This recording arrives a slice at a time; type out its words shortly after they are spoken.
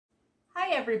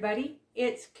everybody,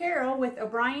 it's Carol with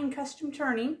O'Brien Custom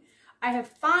Turning. I have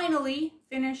finally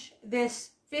finished this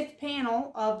 5th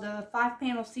panel of the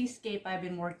 5-panel seascape I've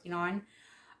been working on.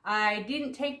 I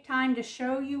didn't take time to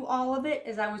show you all of it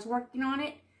as I was working on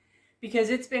it because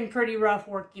it's been pretty rough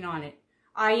working on it.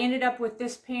 I ended up with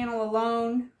this panel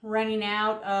alone running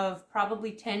out of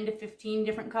probably 10 to 15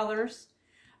 different colors.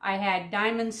 I had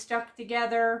diamonds stuck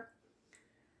together.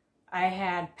 I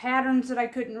had patterns that I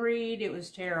couldn't read. It was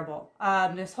terrible.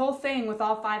 This whole thing with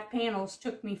all 5 panels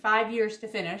took me 5 years to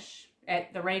finish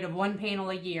at the rate of 1 panel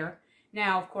a year.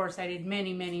 Now, of course, I did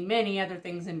many other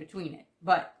things in between it,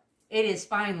 but it is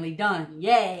finally done.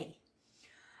 Yay!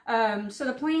 So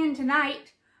the plan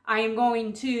tonight, I am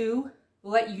going to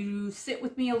let you sit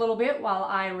with me a little bit while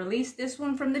I release this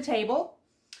one from the table,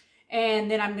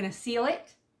 and then I'm going to seal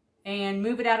it and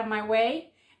move it out of my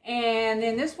way, and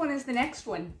then this one is the next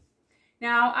one.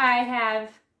 Now, I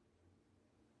have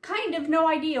kind of no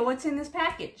idea what's in this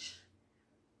package.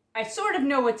 I sort of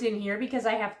know what's in here because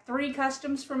I have 3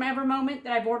 customs from EverMoment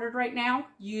that I've ordered right now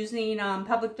using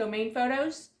public domain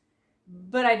photos,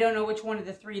 but I don't know which one of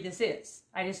the 3 this is.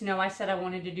 I just know I said I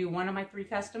wanted to do one of my 3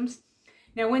 customs.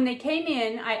 Now, when they came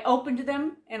in, I opened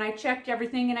them and I checked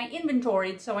everything and I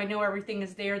inventoried so I know everything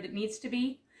is there that needs to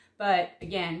be. But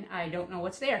again, I don't know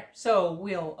what's there. So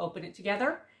we'll open it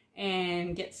together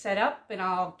and get set up, and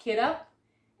I'll kit up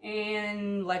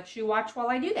and let you watch while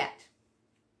I do that.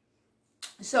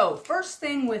 So first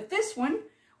thing with this one,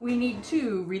 we need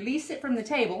to release it from the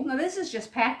table. Now this is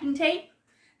just packing tape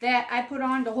that I put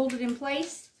on to hold it in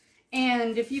place.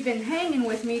 And if you've been hanging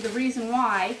with me, the reason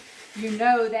why, you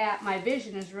know that my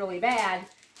vision is really bad.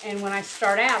 And when I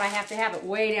start out, I have to have it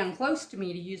way down close to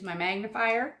me to use my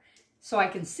magnifier so I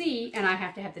can see, and I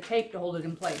have to have the tape to hold it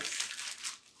in place.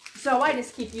 So I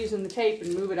just keep using the tape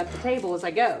and move it up the table as I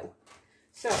go.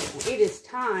 So it is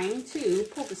time to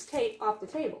pull this tape off the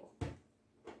table.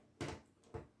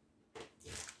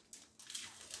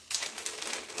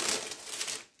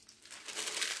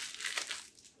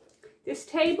 This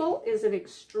table is an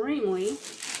extremely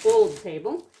old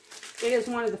table. It is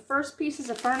one of the first pieces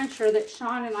of furniture that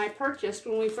Sean and I purchased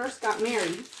when we first got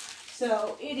married.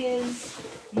 So it is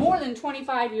more than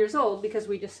 25 years old because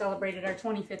we just celebrated our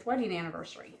 25th wedding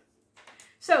anniversary.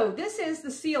 So this is the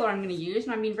sealer I'm going to use,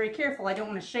 and I'm being very careful. I don't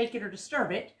want to shake it or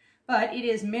disturb it, but it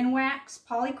is Minwax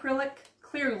Polyacrylic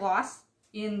Clear Gloss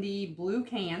in the blue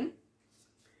can.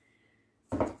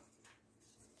 So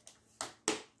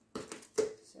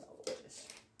just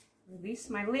release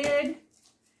my lid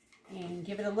and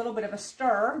give it a little bit of a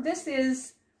stir. This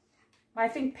is, I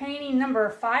think, painting number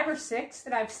 5 or 6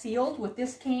 that I've sealed with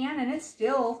this can, and it's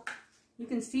still, you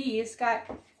can see it's got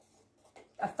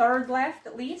a third left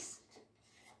at least.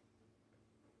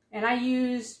 And I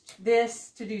used this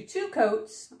to do 2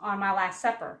 coats on my Last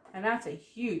Supper, and that's a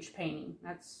huge painting.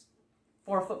 That's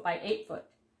 4 foot by 8 foot.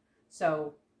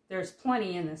 So there's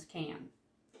plenty in this can.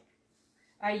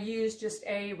 I used just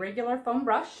a regular foam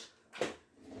brush,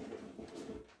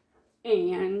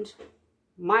 and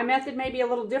my method may be a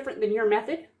little different than your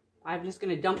method. I'm just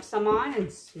going to dump some on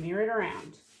and smear it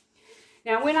around.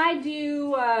 Now, when I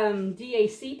do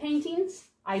DAC paintings,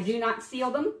 I do not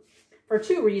seal them for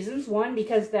 2 reasons. 1,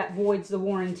 because that voids the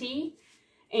warranty,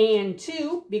 and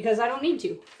 2, because I don't need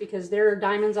to, because their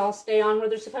diamonds all stay on where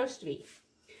they're supposed to be.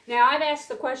 Now, I've asked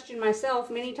the question myself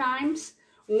many times,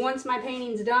 once my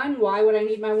painting's done, why would I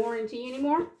need my warranty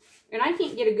anymore? And I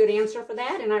can't get a good answer for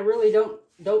that, and I really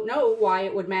don't know why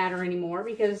it would matter anymore,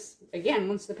 because again,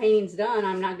 once the painting's done,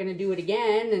 I'm not going to do it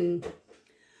again.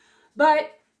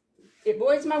 But it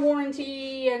voids my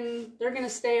warranty, and they're going to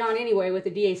stay on anyway with the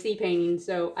DAC painting,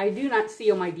 so I do not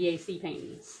seal my DAC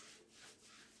paintings.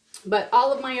 But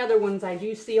all of my other ones, I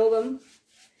do seal them.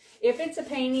 If it's a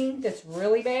painting that's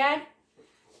really bad,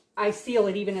 I seal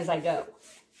it even as I go.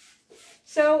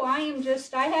 So I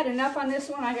had enough on this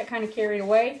one. I got kind of carried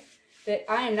away that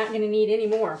I am not going to need any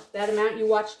more. That amount you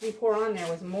watched me pour on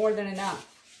there was more than enough.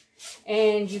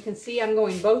 And you can see I'm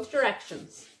going both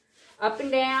directions. Up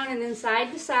and down, and then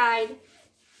side to side.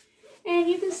 And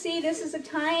you can see this is a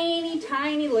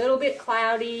tiny little bit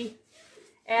cloudy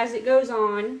as it goes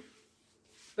on,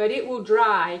 but it will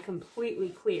dry completely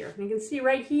clear. And you can see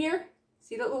right here,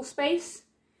 see that little space?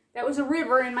 That was a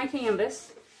river in my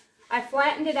canvas. I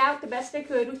flattened it out the best I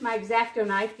could with my X-Acto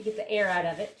knife to get the air out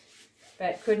of it,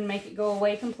 but couldn't make it go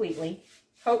away completely.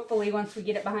 Hopefully once we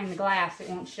get it behind the glass, it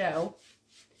won't show.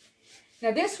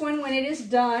 Now this one, when it is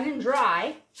done and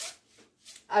dry,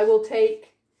 I will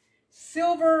take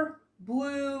silver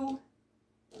blue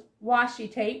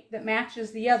washi tape that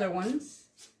matches the other ones,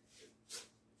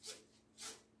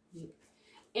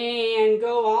 and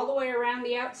go all the way around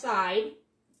the outside.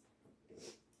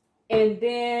 And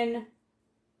then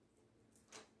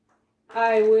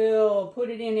I will put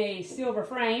it in a silver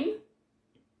frame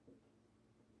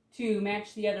to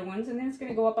match the other ones, and then it's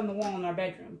going to go up on the wall in our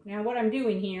bedroom. Now what I'm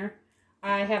doing here,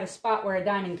 I have a spot where a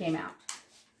diamond came out.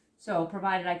 So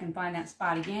provided I can find that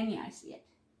spot again, yeah, I see it.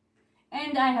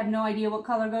 And I have no idea what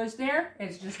color goes there.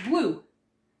 It's just blue.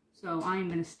 So I'm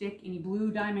going to stick any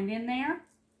blue diamond in there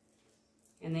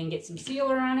and then get some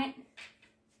sealer on it,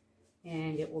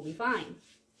 and it will be fine.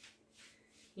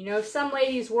 You know, some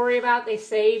ladies worry about they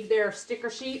save their sticker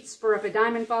sheets for if a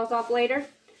diamond falls off later.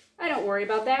 I don't worry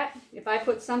about that. If I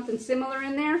put something similar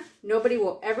in there, nobody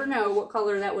will ever know what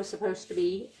color that was supposed to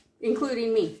be,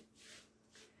 including me.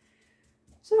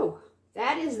 So,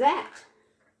 that is that.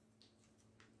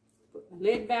 Put my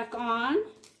lid back on.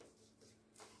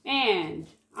 And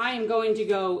I am going to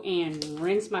go and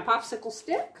rinse my popsicle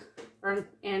stick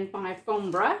and my foam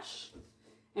brush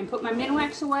and put my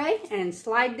Minwax away and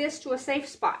slide this to a safe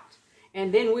spot.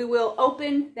 And then we will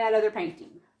open that other painting.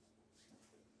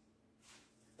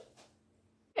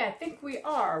 I think we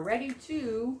are ready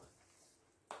to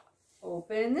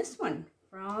open this one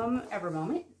from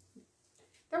EverMoment.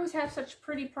 They always have such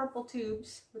pretty purple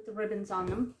tubes with the ribbons on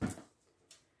them.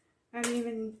 I don't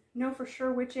even know for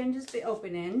sure which end is the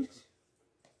open end.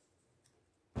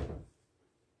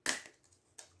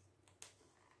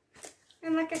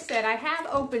 And like I said, I have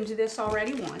opened this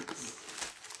already once.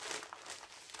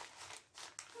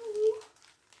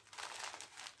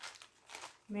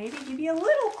 Maybe give you a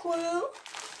little clue.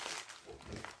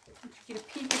 Get a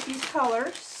peek at these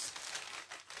colors.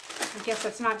 I guess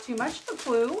that's not too much of a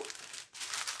clue.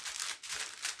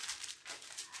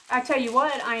 I tell you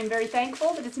what, I am very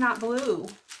thankful that it's not blue,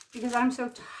 because I'm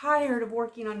so tired of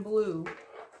working on blue.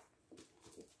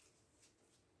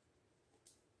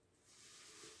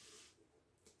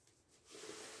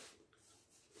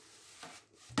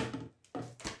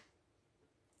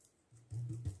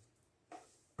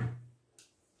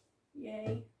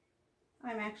 Yay.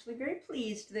 I'm actually very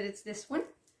pleased that it's this one.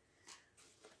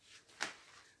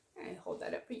 I hold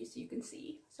that up for you so you can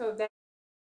see. So that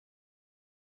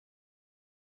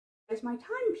is my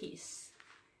timepiece,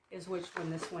 is which one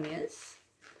this one is.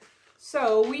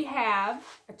 So we have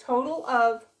a total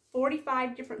of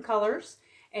 45 different colors,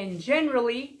 and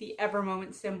generally the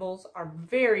EverMoment symbols are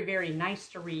very, very nice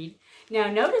to read. Now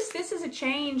notice this is a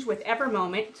change with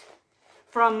EverMoment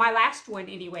from my last one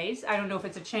anyways. I don't know if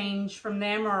it's a change from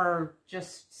them or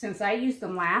just since I used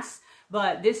them last,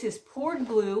 but this is poured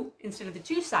blue instead of the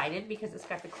two-sided because it's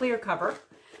got the clear cover,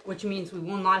 which means we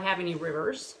will not have any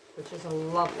rivers, which is a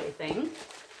lovely thing.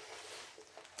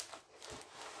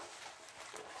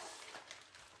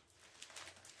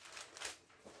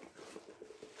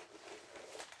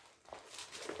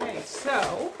 Okay,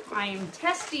 so I am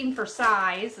testing for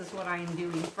size is what I am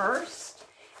doing first.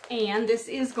 And this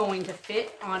is going to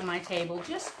fit on my table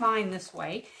just fine this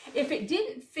way. If it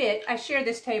didn't fit, I share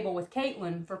this table with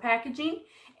Caitlin for packaging.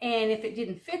 And if it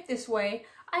didn't fit this way,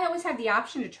 I always have the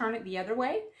option to turn it the other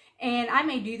way. And I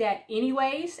may do that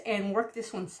anyways and work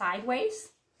this one sideways.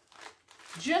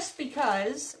 Just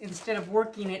because instead of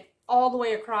working it all the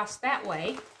way across that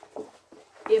way,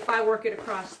 if I work it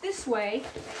across this way,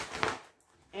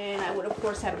 and I would of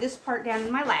course have this part down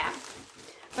in my lap,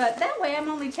 but that way I'm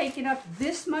only taking up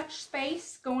this much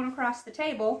space going across the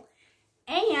table,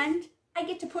 and I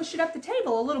get to push it up the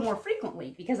table a little more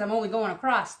frequently because I'm only going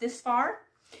across this far.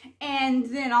 And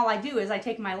then all I do is I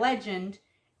take my legend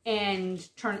and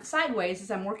turn it sideways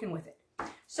as I'm working with it.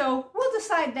 So we'll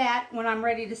decide that when I'm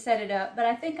ready to set it up, but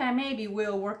I think I maybe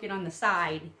will work it on the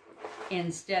side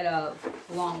instead of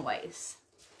long ways.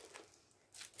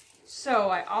 So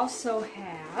I also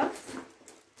have...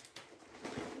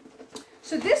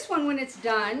 So this one, when it's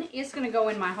done, is going to go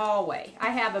in my hallway.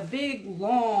 I have a big,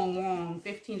 long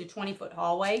 15 to 20 foot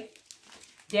hallway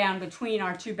down between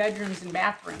our two bedrooms and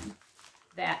bathroom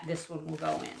that this one will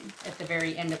go in at the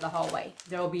very end of the hallway.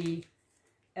 There will be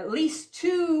at least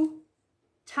 2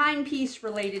 timepiece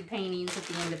related paintings at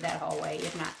the end of that hallway,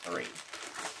 if not 3.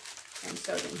 And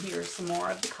so then here's some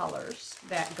more of the colors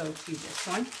that go to this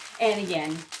one. And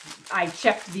again, I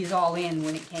checked these all in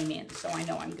when it came in, so I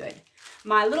know I'm good.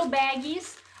 My little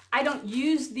baggies, I don't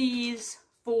use these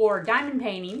for diamond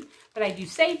painting, but I do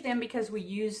save them because we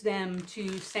use them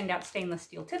to send out stainless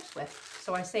steel tips with.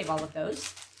 So I save all of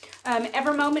those.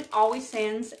 EverMoment always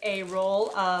sends a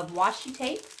roll of washi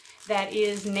tape that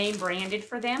is name branded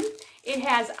for them. It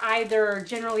has either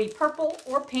generally purple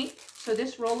or pink, so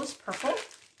this roll is purple.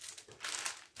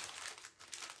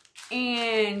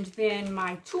 And then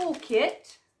my tool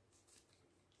kit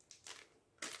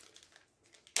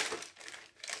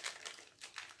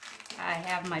I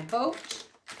have my boat.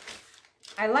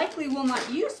 I likely will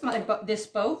not use this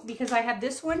boat because I have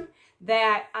this one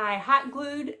that I hot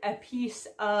glued a piece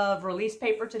of release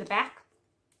paper to the back.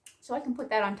 So I can put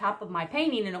that on top of my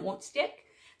painting and it won't stick.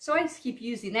 So I just keep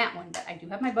using that one. But I do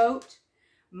have my boat,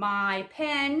 my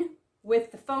pen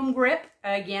with the foam grip.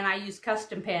 Again, I use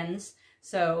custom pens.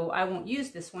 So I won't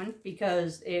use this one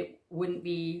because it wouldn't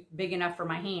be big enough for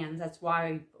my hands. That's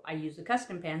why I use the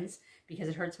custom pens, because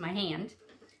it hurts my hand.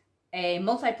 A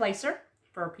multi-placer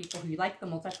for people who like the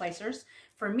multi-placers.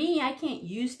 For me, I can't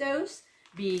use those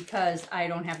because I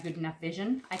don't have good enough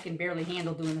vision. I can barely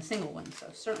handle doing a single one, so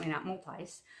certainly not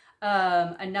multis.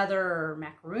 Another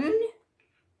macaroon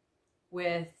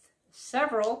with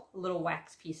several little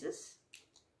wax pieces.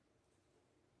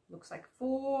 Looks like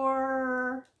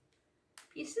 4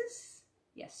 pieces.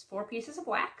 Yes, 4 pieces of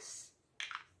wax.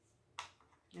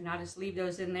 And I'll just leave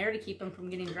those in there to keep them from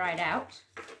getting dried out.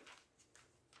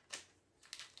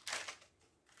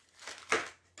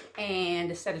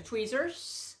 And a set of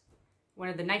tweezers. One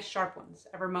of the nice sharp ones.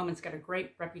 EverMoment's got a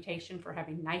great reputation for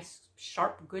having nice,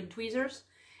 sharp, good tweezers.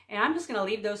 And I'm just going to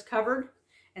leave those covered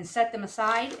and set them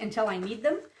aside until I need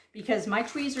them, because my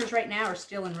tweezers right now are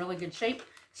still in really good shape.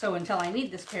 So until I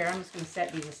need this pair, I'm just going to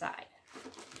set these aside.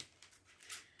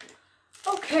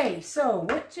 Okay, so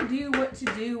what to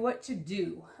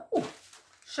do. Oh,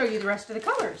 show you the rest of the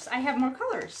colors. I have more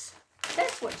colors.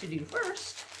 That's what to do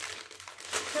first.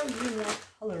 Show you more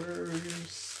colors.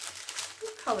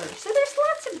 What colors? So there's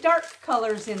lots of dark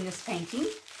colors in this painting,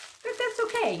 but that's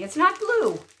okay. It's not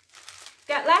blue.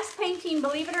 That last painting,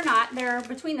 believe it or not,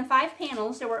 between the 5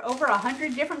 panels, there were over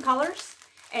 100 different colors,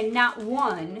 and not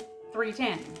one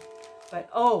 310. But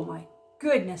oh my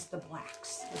goodness, the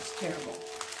blacks. It's terrible.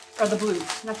 Or the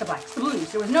blues, not the blacks, the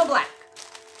blues. There was no black.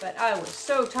 But I was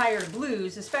so tired of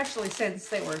blues, especially since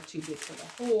they were too big for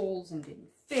the holes and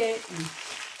didn't fit. And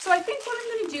so I think what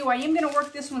I'm going to do, I am going to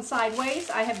work this one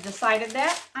sideways. I have decided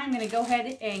that. I'm going to go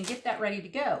ahead and get that ready to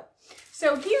go.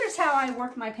 So here's how I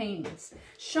work my paintings.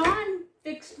 Sean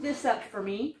fixed this up for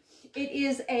me. It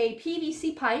is a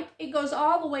PVC pipe. It goes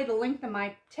all the way the length of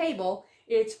my table.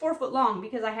 It's 4 foot long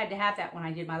because I had to have that when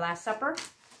I did my Last Supper.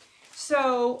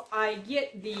 So I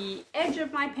get the edge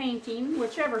of my painting,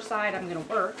 whichever side I'm going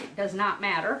to work. It does not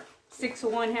matter. 6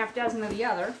 of one, half dozen of the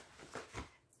other.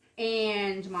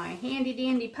 And my handy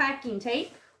dandy packing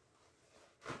tape.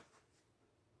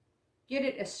 Get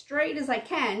it as straight as I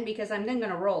can because I'm then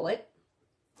going to roll it.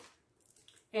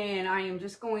 And I am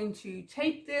just going to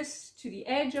tape this to the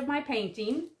edge of my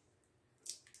painting.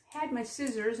 I had my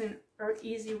scissors in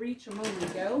easy reach a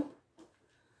moment ago.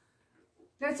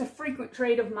 That's a frequent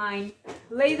trait of mine.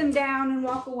 Lay them down and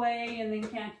walk away and then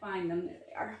can't find them. There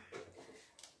they are.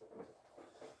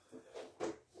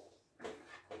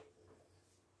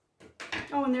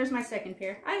 Oh, and there's my second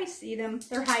pair. I see them.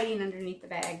 They're hiding underneath the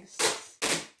bags.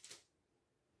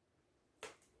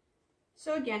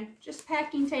 So again, just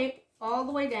packing tape all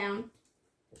the way down.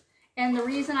 And the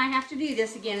reason I have to do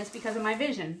this again is because of my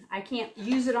vision. I can't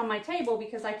use it on my table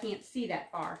because I can't see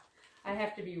that far. I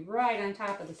have to be right on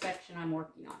top of the section I'm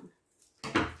working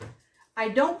on. I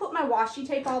don't put my washi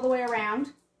tape all the way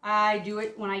around. I do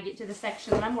it when I get to the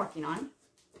section that I'm working on.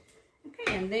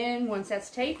 Okay, and then once that's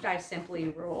taped, I simply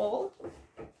roll.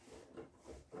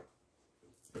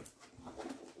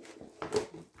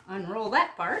 Unroll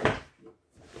that part.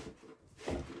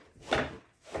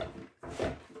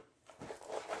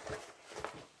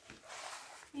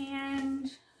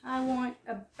 And I want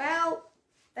about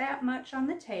that much on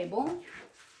the table.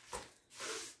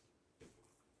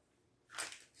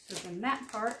 So then that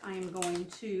part I am going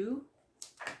to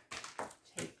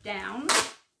tape down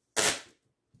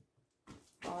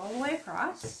all the way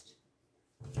across.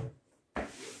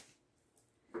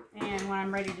 And when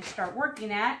I'm ready to start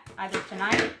working at, either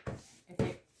tonight, if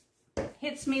it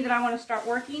hits me that I want to start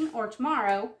working, or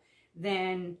tomorrow,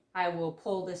 then I will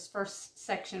pull this first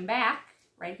section back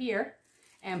right here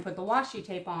and put the washi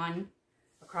tape on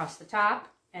across the top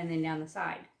and then down the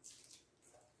side.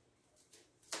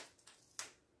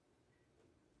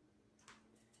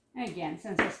 Again,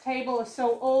 since this table is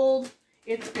so old,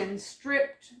 it's been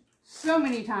stripped so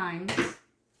many times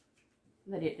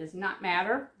that it does not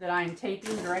matter that I'm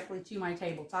taping directly to my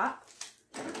tabletop.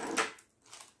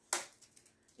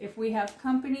 If we have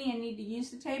company and need to use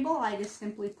the table, I just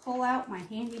simply pull out my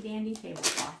handy dandy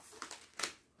tablecloth.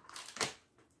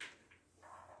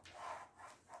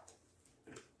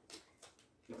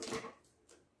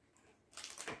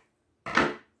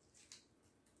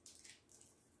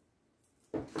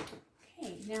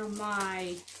 Okay, now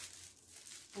my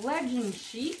legend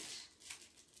sheet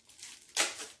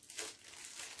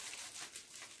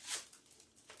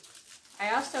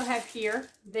I also have here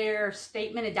their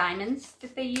statement of diamonds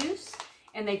that they use,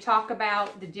 and they talk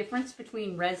about the difference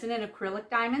between resin and acrylic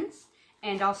diamonds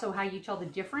and also how you tell the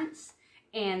difference.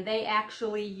 And they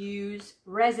actually use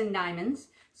resin diamonds.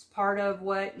 It's part of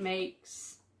what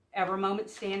makes EverMoment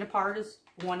stand apart as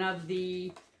one of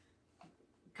the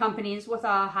companies with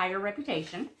a higher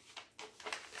reputation.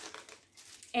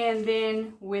 And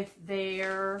then with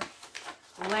their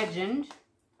legend,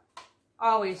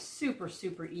 always super,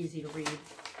 super easy to read.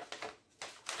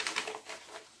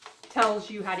 Tells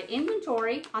you how to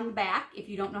inventory on the back if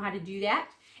you don't know how to do that,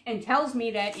 and tells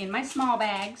me that in my small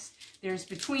bags, there's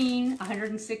between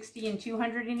 160 and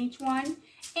 200 in each one.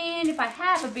 And if I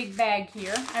have a big bag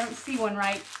here, I don't see one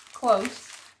right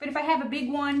close, but if I have a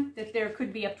big one, that there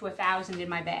could be up to 1,000 in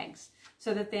my bags,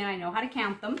 so that then I know how to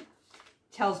count them.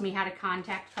 Tells me how to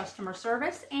contact customer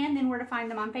service, and then where to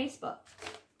find them on Facebook.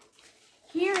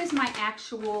 Here is my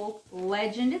actual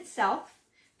legend itself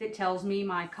that tells me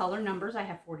my color numbers. I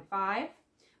have 45,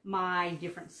 my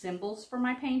different symbols for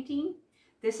my painting.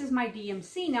 This is my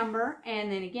DMC number, and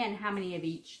then again, how many of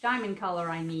each diamond color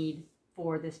I need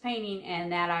for this painting,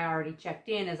 and that I already checked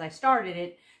in as I started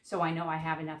it, so I know I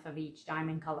have enough of each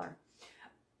diamond color.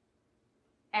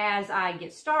 As I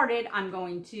get started, I'm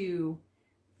going to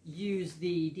use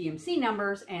the DMC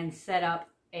numbers and set up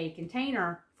a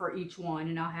container for each one,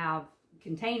 and I'll have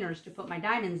containers to put my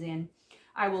diamonds in.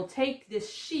 I will take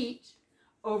this sheet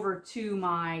over to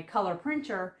my color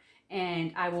printer,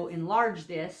 and I will enlarge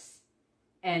this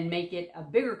and make it a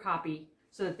bigger copy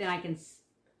so that then I can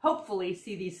hopefully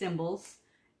see these symbols,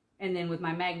 and then with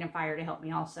my magnifier to help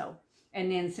me also.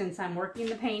 And then since I'm working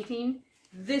the painting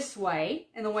this way,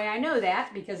 and the way I know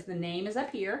that, because the name is up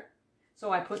here,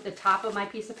 so I put the top of my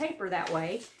piece of paper that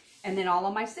way, and then all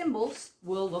of my symbols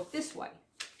will look this way.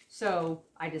 So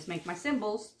I just make my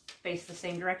symbols face the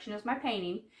same direction as my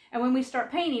painting. And when we start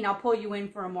painting, I'll pull you in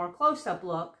for a more close-up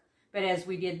look. But as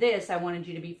we did this, I wanted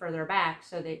you to be further back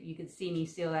so that you could see me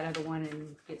seal that other one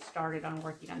and get started on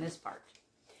working on this part.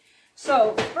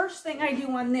 So the first thing I do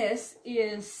on this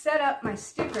is set up my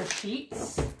sticker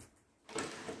sheets.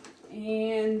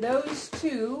 And those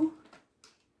two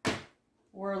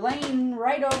were laying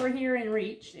right over here in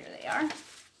reach. There they are.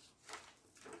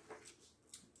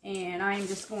 And I'm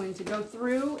just going to go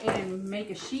through and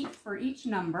make a sheet for each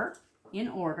number in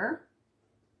order.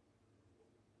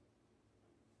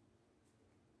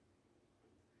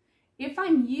 If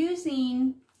I'm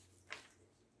using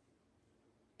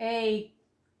a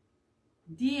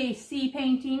DAC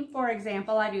painting, for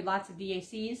example, I do lots of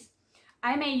DACs,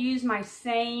 I may use my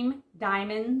same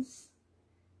diamonds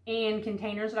and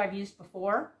containers that I've used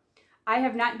before. I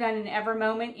have not done an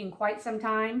EverMoment in quite some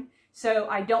time, so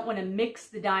I don't want to mix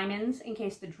the diamonds in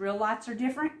case the drill lots are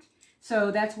different.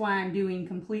 So that's why I'm doing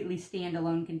completely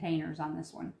standalone containers on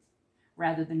this one,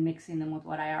 rather than mixing them with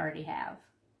what I already have.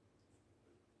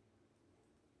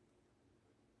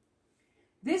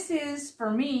 This is, for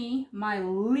me, my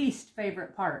least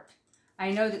favorite part.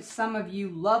 I know that some of you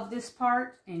love this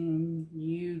part and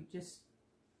you just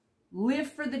live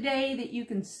for the day that you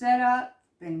can set up,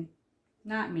 and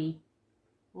not me.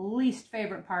 Least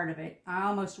favorite part of it. I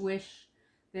almost wish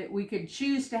that we could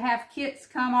choose to have kits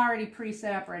come already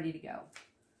pre-set up, ready to go.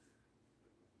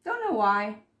 Don't know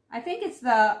why. I think it's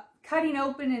the cutting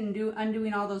open and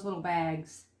undoing all those little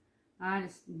bags. I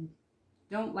just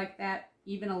don't like that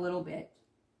even a little bit.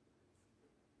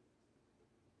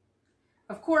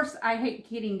 Of course, I hate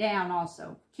kitting down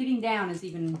also. Kitting down is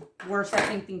even worse, I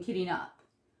think, than kitting up.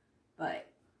 But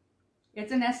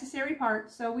it's a necessary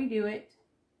part, so we do it.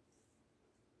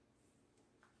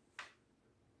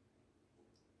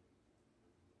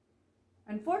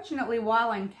 Unfortunately,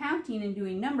 while I'm counting and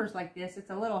doing numbers like this,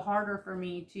 it's a little harder for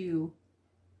me to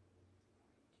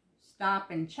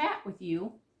stop and chat with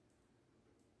you,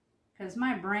 because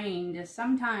my brain just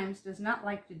sometimes does not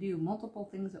like to do multiple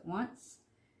things at once.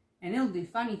 And it'll do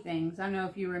funny things. I don't know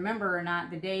if you remember or not,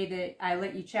 the day that I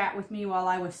let you chat with me while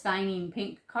I was signing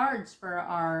pink cards for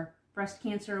our breast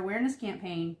cancer awareness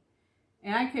campaign.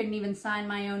 And I couldn't even sign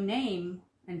my own name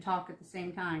and talk at the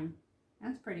same time.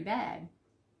 That's pretty bad.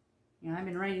 You know, I've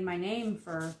been writing my name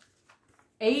for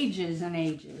ages and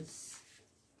ages.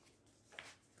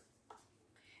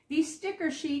 These sticker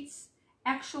sheets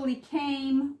actually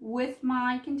came with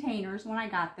my containers when I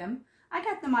got them. I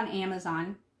got them on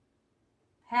Amazon.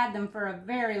 Had them for a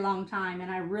very long time, and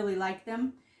I really like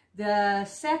them. The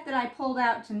set that I pulled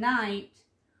out tonight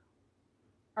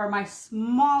are my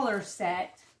smaller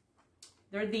set.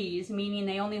 They're these, meaning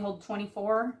they only hold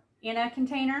 24 in a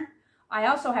container. I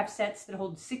also have sets that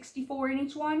hold 64 in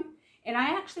each one, and I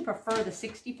actually prefer the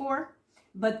 64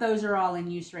 but those are all in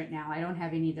use right now. I don't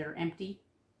have any that are empty,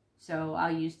 so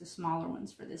I'll use the smaller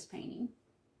ones for this painting.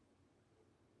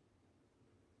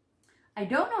 I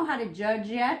don't know how to judge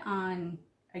yet on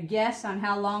a guess on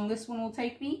how long this one will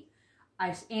take me.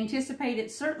 I anticipate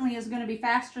it certainly is going to be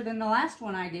faster than the last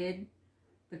one I did,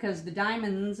 because the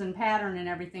diamonds and pattern and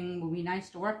everything will be nice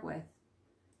to work with.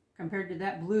 Compared to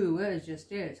that blue,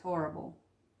 it's horrible.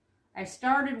 I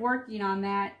started working on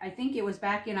that, I think it was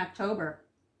back in October.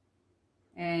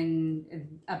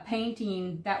 And a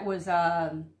painting that was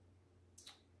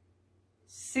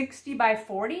 60 by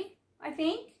 40, I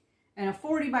think. And a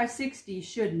 40 by 60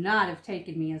 should not have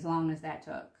taken me as long as that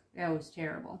took. That was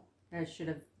terrible. I should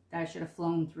have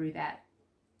flown through that.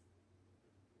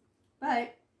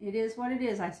 But it is what it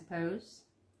is, I suppose.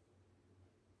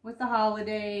 With the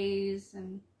holidays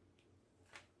and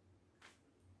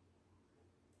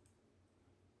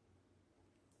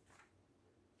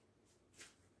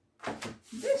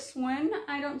this one,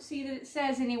 I don't see that it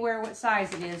says anywhere what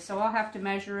size it is, so I'll have to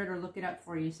measure it or look it up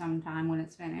for you sometime when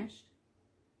it's finished.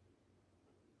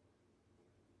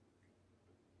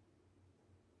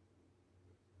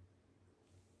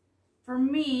 For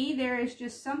me, there is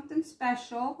just something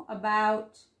special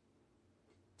about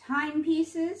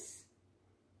timepieces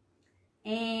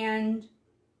and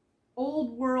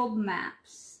old world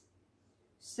maps.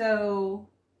 So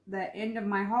the end of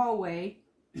my hallway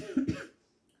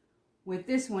with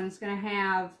this one, it's going to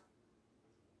have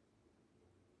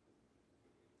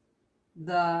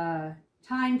the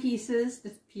timepieces,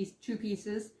 the two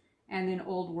pieces, and then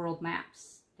old world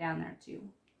maps down there too.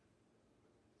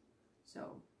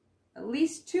 So at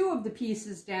least two of the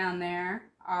pieces down there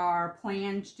are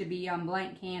planned to be on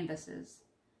blank canvases.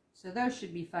 So those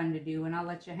should be fun to do, and I'll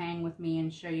let you hang with me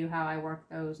and show you how I work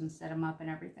those and set them up and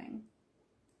everything.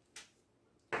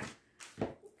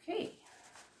 Okay.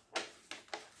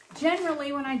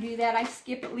 Generally when I do that, I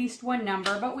skip at least one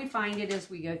number, but we find it as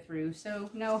we go through. So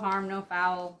no harm, no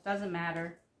foul, doesn't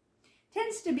matter.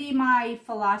 Tends to be my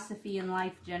philosophy in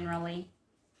life generally.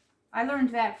 I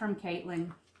learned that from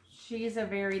Caitlin. She's a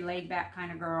very laid-back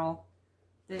kind of girl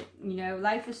that, you know,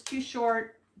 life is too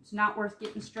short. It's not worth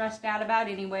getting stressed out about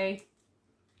anyway.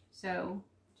 So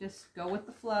just go with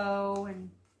the flow, and,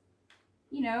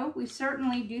 you know, we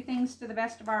certainly do things to the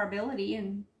best of our ability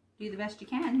and do the best you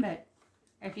can, but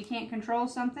if you can't control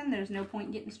something, there's no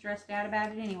point getting stressed out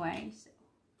about it anyway.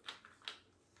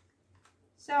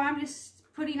 So I'm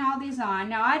just putting all these on.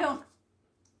 Now, I don't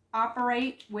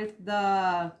operate with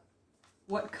the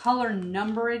what color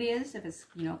number it is, if it's,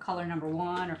 you know, color number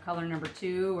 1 or color number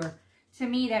 2, or to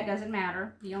me that doesn't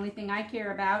matter. The only thing I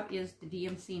care about is the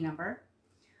DMC number.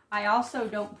 I also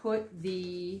don't put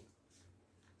the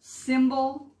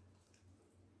symbol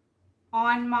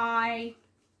on my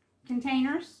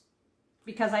containers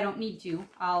because I don't need to.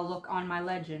 I'll look on my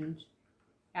legend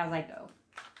as I go.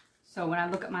 So when I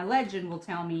look at my legend, will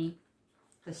tell me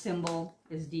the symbol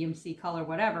is DMC color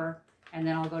whatever, and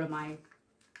then I'll go to my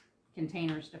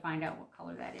containers to find out what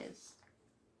color that is.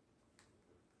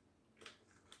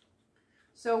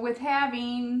 So with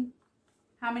having,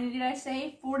 how many did I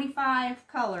say? 45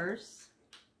 colors,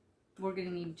 we're going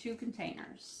to need 2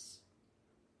 containers.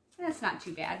 That's not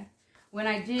too bad. When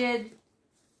I did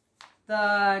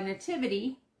the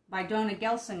Nativity by Donna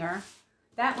Gelsinger,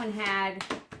 that one had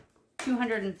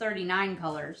 239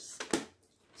 colors.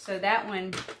 So that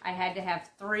one, I had to have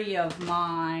 3 of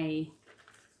my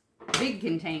big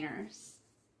containers,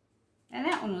 and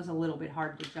that one was a little bit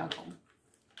hard to juggle.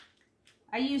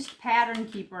 I used Pattern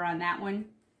Keeper on that one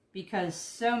because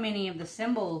so many of the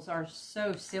symbols are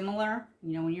so similar.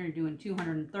 You know, when you're doing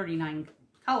 239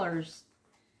 colors,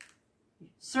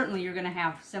 certainly you're going to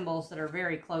have symbols that are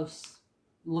very close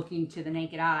looking to the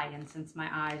naked eye, and since my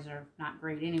eyes are not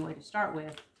great anyway to start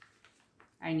with,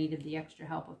 I needed the extra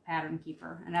help of Pattern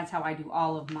Keeper, and that's how I do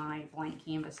all of my blank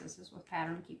canvases, is with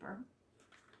Pattern Keeper.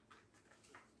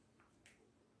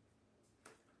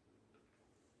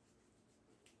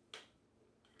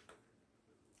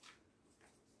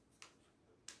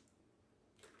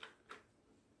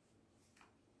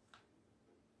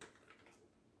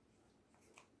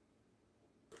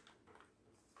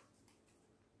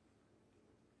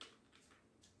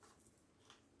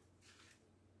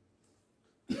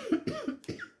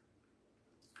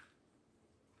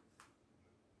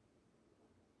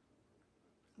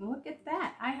 Look at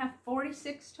that. I have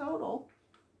 46 total.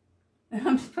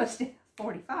 I'm supposed to have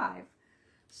 45.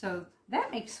 So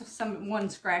that makes someone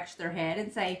scratch their head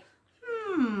and say,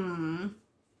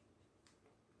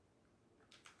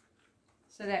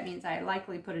 So that means I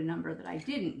likely put a number that I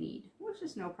didn't need, which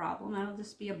is no problem. That'll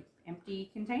just be an empty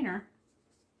container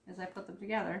as I put them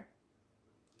together.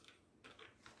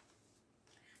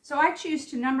 So I choose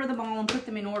to number them all and put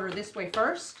them in order this way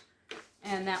first.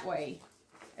 And that way,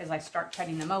 as I start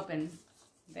cutting them open,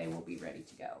 they will be ready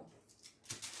to go.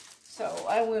 So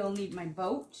I will need my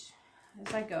boat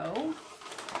as I go.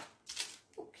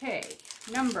 Okay,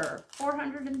 number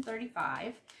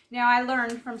 435. Now I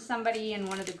learned from somebody in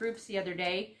one of the groups the other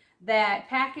day that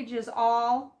packages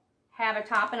all have a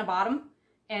top and a bottom,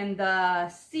 and the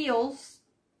seals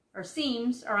or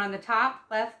seams are on the top,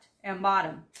 left, and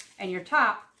bottom. And your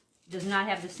top does not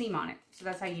have the seam on it. So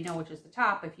that's how you know which is the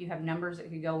top. If you have numbers that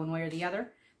could go one way or the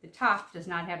other, the top does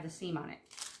not have the seam on it.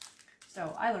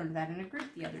 So I learned that in a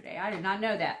group the other day. I did not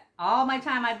know that. All my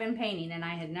time I've been painting, and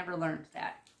I had never learned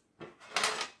that.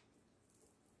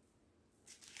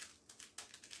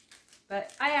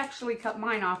 But I actually cut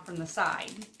mine off from the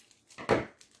side.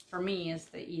 For me is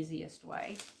the easiest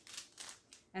way.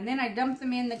 And then I dump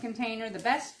them in the container the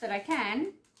best that I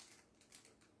can.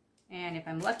 And if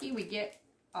I'm lucky, we get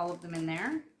all of them in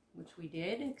there, which we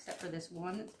did, except for this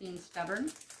one that's being stubborn.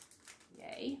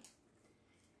 Yay.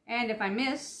 And if I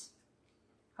miss,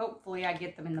 hopefully I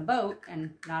get them in the boat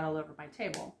and not all over my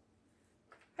table.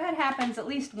 That happens at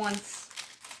least once,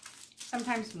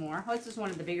 sometimes more. Oh, this is one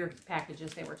of the bigger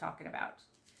packages they were talking about.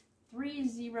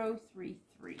 3033.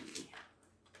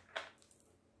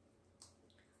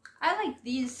 I like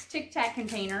these Tic Tac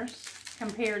containers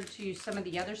compared to some of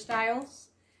the other styles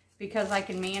because I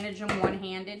can manage them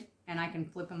one-handed and I can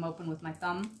flip them open with my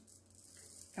thumb.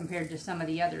 Compared to some of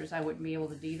the others, I wouldn't be able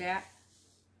to do that.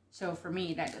 So for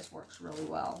me, that just works really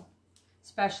well,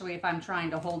 especially if I'm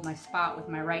trying to hold my spot with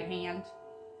my right hand.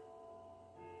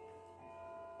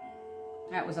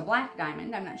 That was a black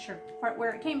diamond. I'm not sure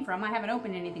where it came from. I haven't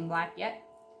opened anything black yet,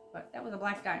 but that was a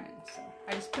black diamond. So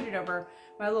I just put it over,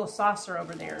 my little saucer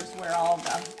over there is where all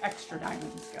the extra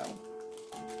diamonds go.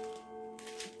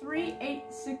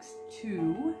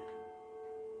 3862.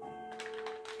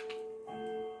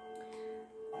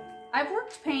 I've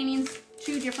worked paintings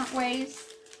two different ways.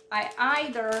 I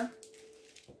either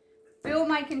fill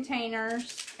my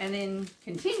containers and then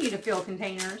continue to fill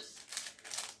containers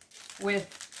with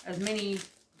as many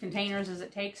containers as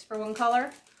it takes for one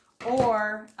color,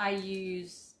 or I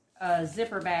use a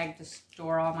zipper bag to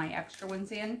store all my extra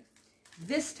ones in.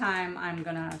 This time I'm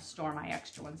gonna store my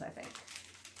extra ones, I think,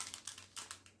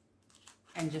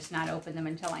 and just not open them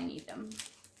until I need them.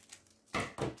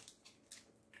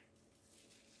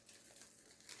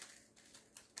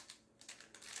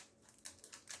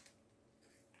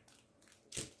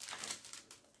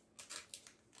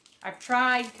 I've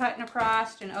tried cutting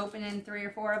across and opening 3 or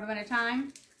 4 of them at a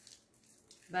time,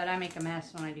 but I make a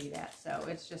mess when I do that, so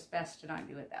it's just best to not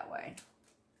do it that way.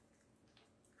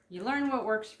 You learn what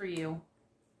works for you.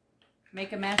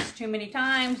 Make a mess too many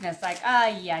times, and it's like,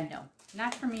 yeah, no,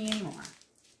 not for me anymore.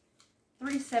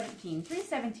 317.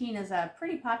 317 is a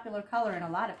pretty popular color in a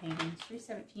lot of paintings.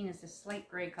 317 is this slate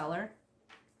gray color.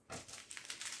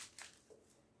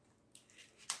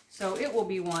 So it will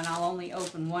be one. I'll only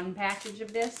open one package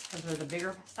of this because they're the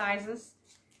bigger sizes.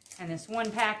 And this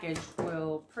one package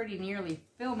will pretty nearly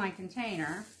fill my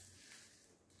container.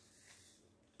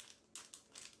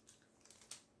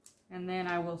 And then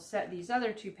I will set these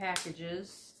other 2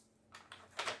 packages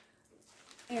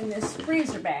in this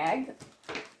freezer bag.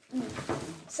 It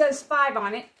says 5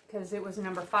 on it because it was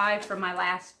number 5 from my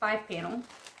last 5 panel.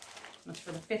 That's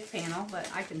for the 5th panel, but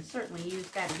I can certainly use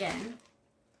that again.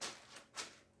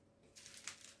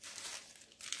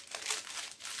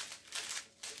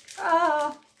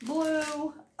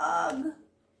 Blue, ugh.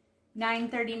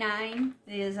 939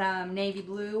 is navy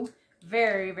blue.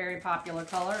 Very, very popular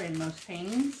color in most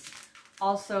paintings.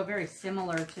 Also very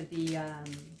similar to the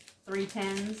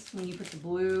 310s when you put the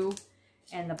blue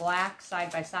and the black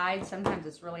side by side. Sometimes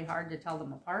it's really hard to tell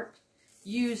them apart.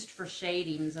 Used for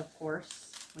shadings, of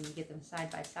course, when you get them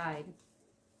side by side.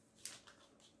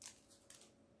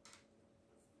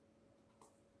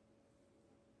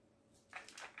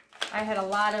 I had a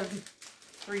lot of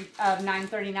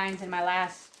 939s in my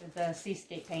last, the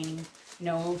seascape painting.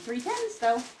 No 310s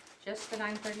though, just the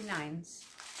 939s.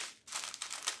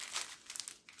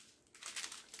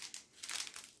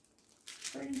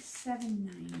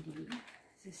 3790 is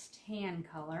this tan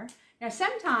color. Now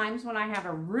sometimes when I have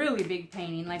a really big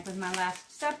painting, like with my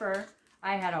Last Supper,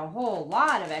 I had a whole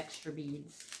lot of extra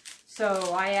beads.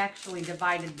 So I actually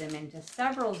divided them into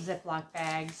several Ziploc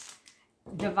bags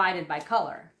divided by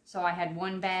color. So I had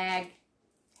one bag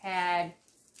had,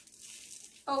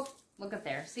 oh, look up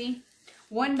there, see?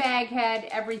 One bag had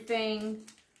everything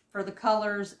for the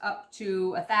colors up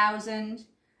to 1,000.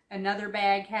 Another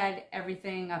bag had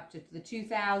everything up to the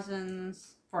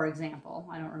 2,000s, for example.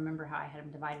 I don't remember how I had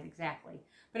them divided exactly.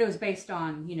 But it was based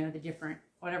on, you know, the different,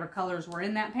 whatever colors were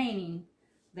in that painting,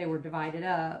 they were divided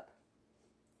up.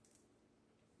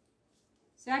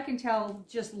 So I can tell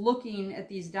just looking at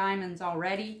these diamonds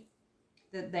already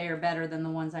that they are better than the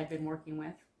ones I've been working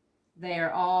with. They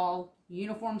are all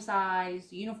uniform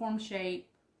size, uniform shape.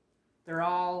 They're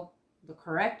all the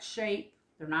correct shape.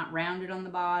 They're not rounded on the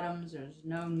bottoms. There's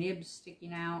no nibs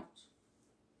sticking out.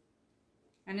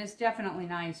 And it's definitely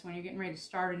nice when you're getting ready to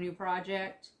start a new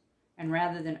project, and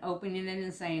rather than opening it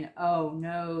and saying, oh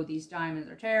no, these diamonds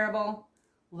are terrible,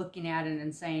 looking at it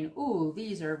and saying, ooh,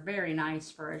 these are very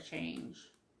nice for a change.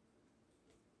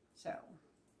 So,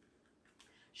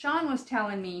 Sean was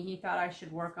telling me he thought I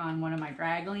should work on one of my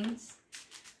draglings,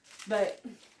 but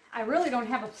I really don't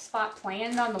have a spot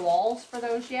planned on the walls for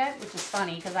those yet, which is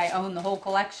funny because I own the whole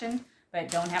collection, but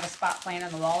don't have a spot planned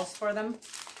on the walls for them.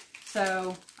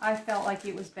 So I felt like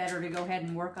it was better to go ahead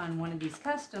and work on one of these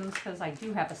customs because I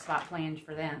do have a spot planned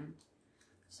for them.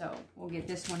 So we'll get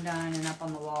this one done and up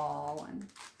on the wall, and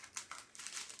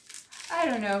I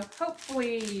don't know,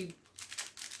 hopefully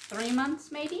 3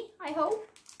 months maybe, I hope.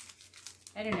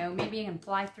 I don't know, maybe I can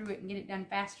fly through it and get it done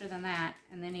faster than that,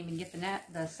 and then even get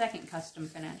the second custom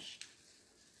finished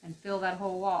and fill that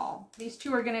whole wall. These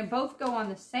two are going to both go on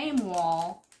the same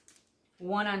wall,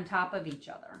 one on top of each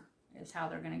other, is how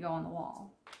they're going to go on the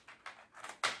wall.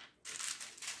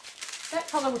 That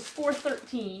color was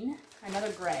 413,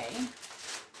 another gray.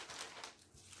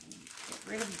 Get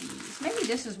rid of these. Maybe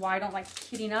this is why I don't like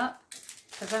kitting up,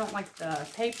 because I don't like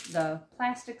the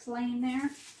plastics laying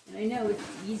there. And I know it's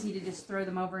easy to just throw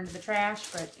them over into the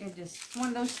trash, but it's just one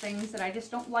of those things that I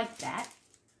just don't like that.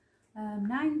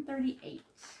 938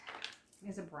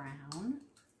 is a brown.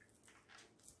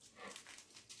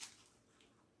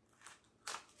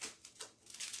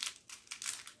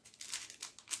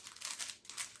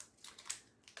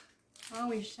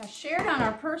 Well, I shared on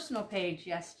our personal page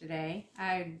yesterday.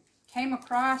 I came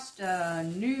across a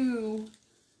new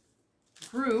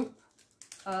group,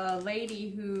 a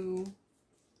lady who,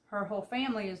 her whole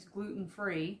family is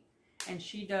gluten-free, and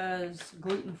she does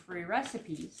gluten-free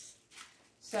recipes.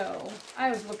 So I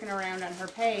was looking around on her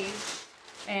page,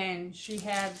 and she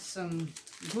had some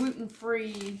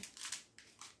gluten-free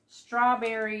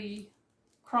strawberry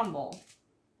crumble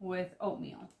with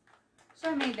oatmeal. So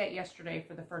I made that yesterday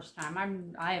for the first time.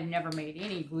 I have never made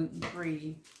any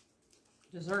gluten-free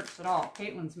desserts at all.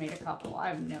 Caitlin's made a couple.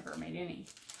 I've never made any.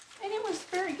 And it was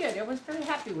very good. I was very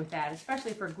happy with that,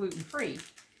 especially for gluten-free.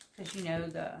 Because, you know,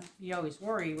 you always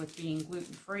worry with being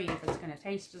gluten-free if it's going to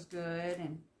taste as good.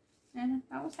 And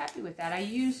I was happy with that. I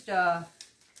used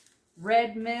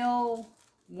Red Mill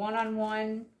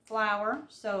 1-on-1 flour.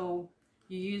 So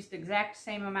you use the exact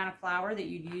same amount of flour that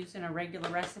you'd use in a regular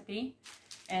recipe.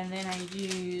 And then I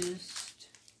used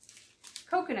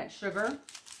coconut sugar,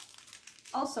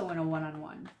 also in a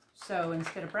 1-on-1. So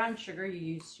instead of brown sugar,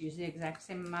 you use the exact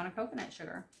same amount of coconut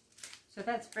sugar. So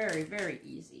that's very, very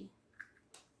easy.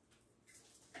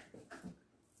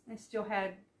 I still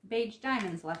had beige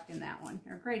diamonds left in that one,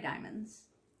 or gray diamonds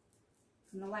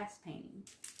from the last painting.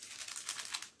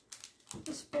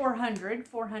 This 400.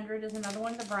 400 is another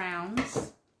one of the browns.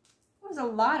 There was a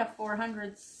lot of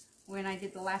 400s when I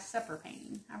did the Last Supper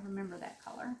painting. I remember that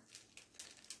color.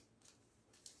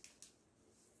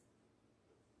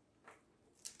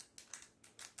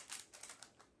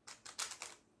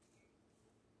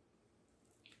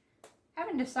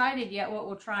 Haven't decided yet what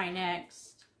we'll try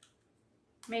next.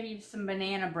 Maybe some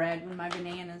banana bread when my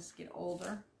bananas get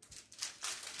older.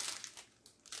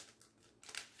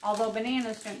 Although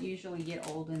bananas don't usually get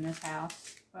old in this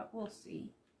house, but we'll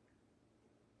see.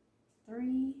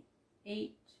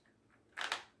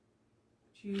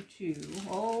 3822.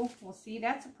 Oh, well, see,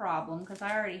 that's a problem because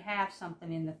I already have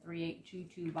something in the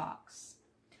 3822 box.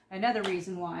 Another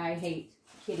reason why I hate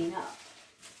kitting up.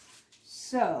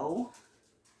 So,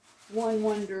 one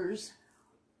wonders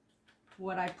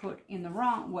what I put in the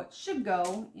wrong, what should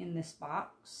go in this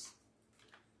box.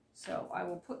 So I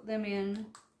will put them in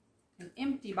an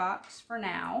empty box for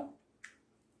now.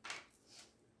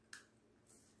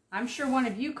 I'm sure one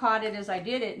of you caught it as I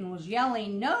did it and was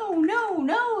yelling, no, no,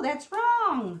 no, that's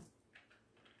wrong.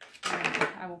 And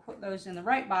I will put those in the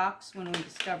right box when we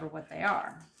discover what they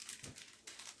are.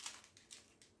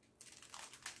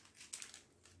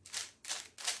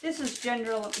 This is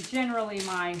generally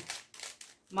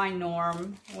my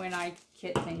norm when I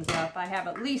kit things up. I have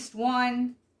at least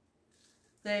one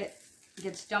that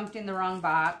gets dumped in the wrong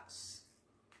box.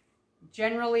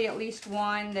 Generally at least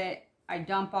one that I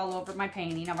dump all over my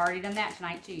painting. I've already done that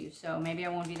tonight too, so maybe I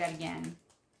won't do that again.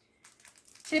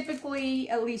 Typically,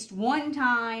 at least one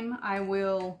time, I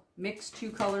will mix two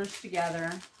colors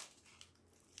together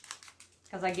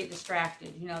because I get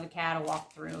distracted. You know, the cat will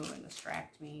walk through and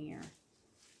distract me, or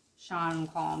Sean will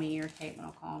call me, or Caitlin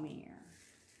will call me, or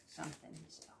something.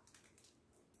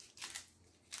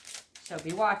 So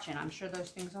be watching. I'm sure those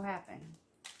things will happen.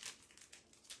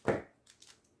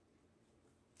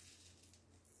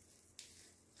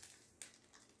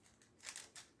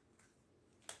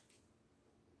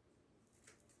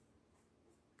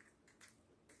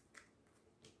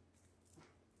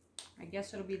 I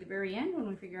guess it'll be the very end when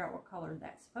we figure out what color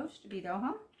that's supposed to be, though,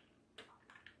 huh?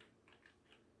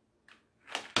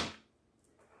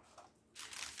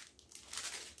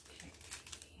 Okay.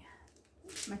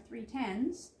 My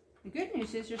 310s. The good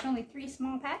news is there's only 3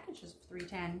 small packages of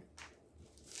 310.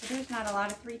 So there's not a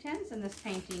lot of 310s in this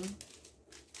painting.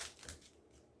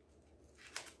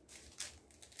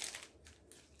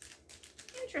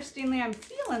 Interestingly, I'm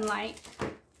feeling like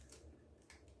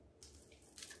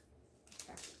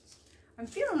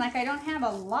I don't have a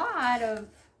lot of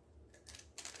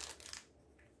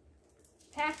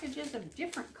packages of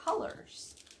different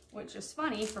colors, which is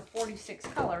funny for 46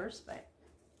 colors, but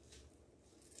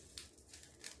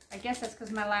I guess that's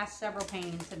because my last several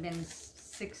paintings have been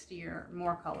 60 or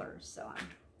more colors, so I'm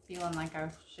feeling like I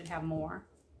should have more.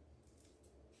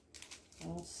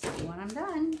 We'll see when I'm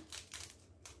done.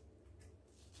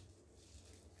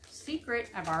 Secret,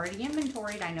 I've already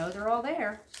inventoried. I know they're all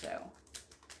there, so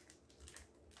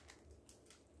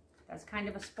that's kind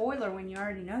of a spoiler when you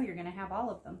already know you're going to have all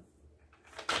of them.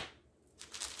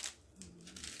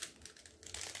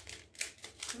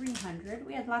 300.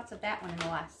 We had lots of that one in the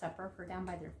Last Supper for down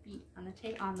by their feet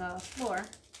on the floor.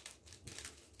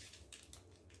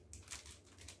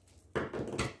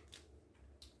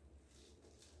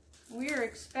 We're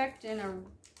expecting a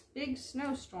big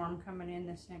snowstorm coming in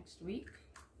this next week,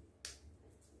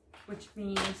 which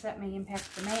means that may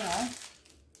impact the mail.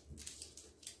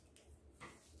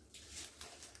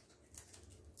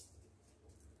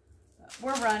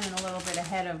 We're running a little bit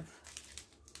ahead of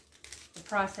the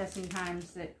processing times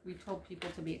that we told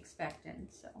people to be expecting,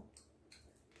 so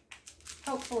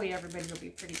hopefully everybody will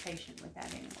be pretty patient with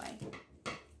that anyway.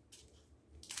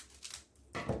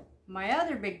 My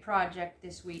other big project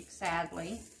this week,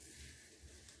 sadly,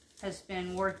 has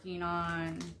been working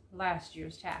on last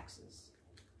year's taxes.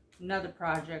 Another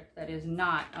project that is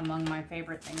not among my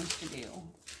favorite things to do.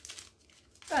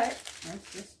 But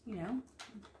that's just, you know,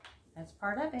 that's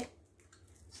part of it.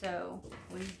 So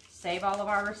we save all of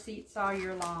our receipts all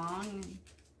year long.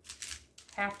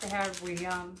 And we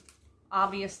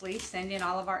obviously send in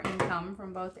all of our income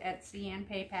from both Etsy and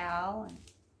PayPal and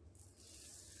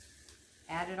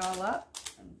add it all up.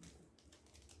 And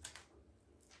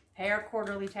pay our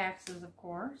quarterly taxes, of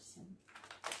course.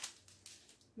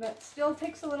 But still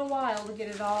takes a little while to get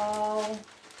it all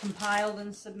compiled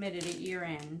and submitted at year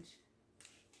end.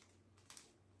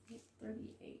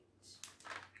 838.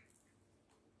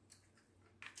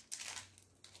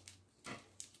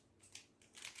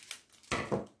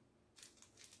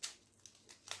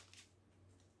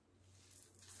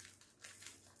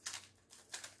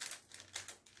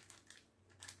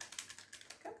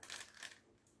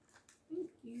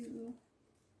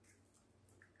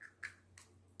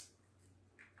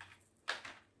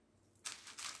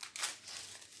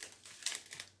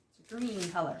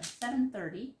 Green color,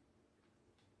 730.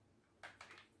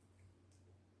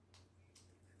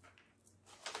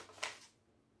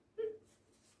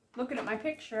 Looking at my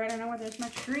picture, I don't know whether there's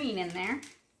much green in there.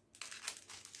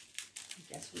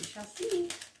 I guess we shall see.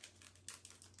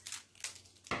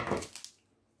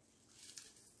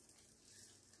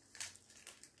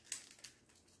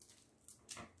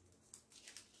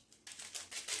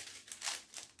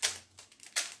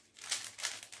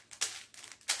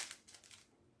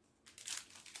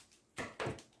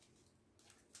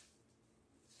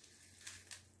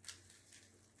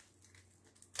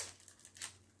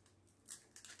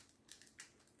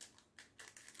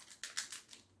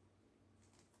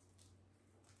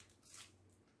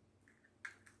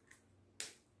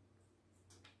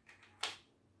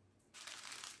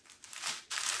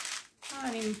 I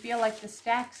don't even feel like the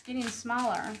stack's getting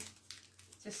smaller.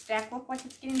 Does the stack look like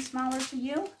it's getting smaller to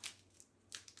you?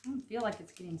 I don't feel like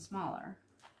it's getting smaller.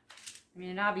 I mean,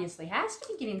 it obviously has to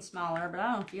be getting smaller, but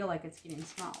I don't feel like it's getting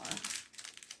smaller.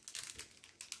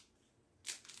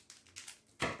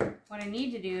 What I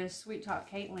need to do is sweet talk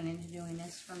Caitlin into doing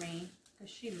this for me,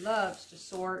 because she loves to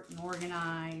sort and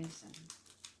organize and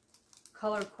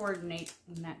color coordinate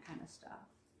and that kind of stuff.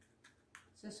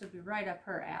 So this would be right up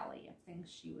her alley of things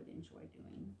she would enjoy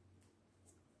doing.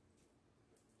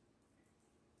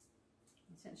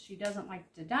 since she doesn't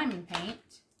like to diamond paint,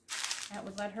 that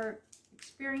would let her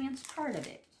experience part of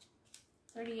it.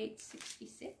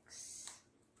 $38.66.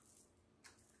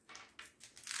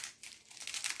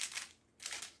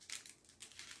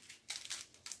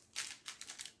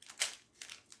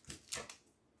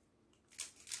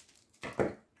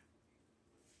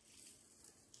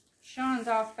 Sean's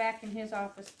off back in his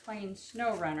office playing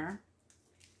SnowRunner.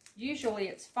 Usually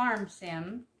it's Farm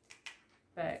Sim,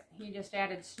 but he just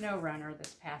added SnowRunner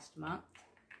this past month.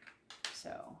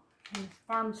 So his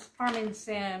farming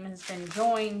sim has been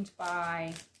joined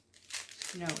by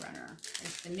SnowRunner.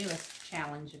 It's the newest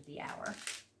challenge of the hour.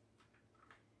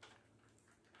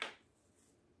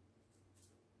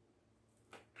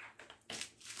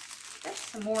 That's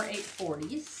some more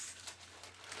 840s.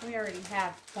 We already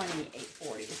have 20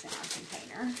 840s in our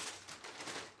container.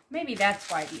 Maybe that's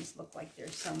why these look like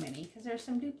there's so many, because there's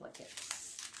some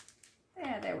duplicates.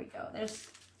 Yeah, there we go. There's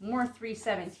more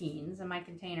 317s, and my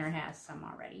container has some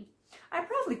already. I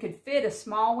probably could fit a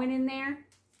small one in there.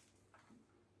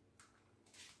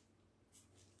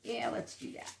 Yeah, let's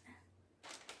do that.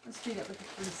 Let's do that with the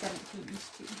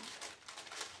 317s too.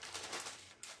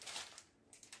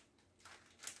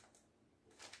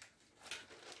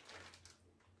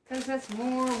 Because that's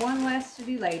one less to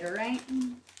do later, right?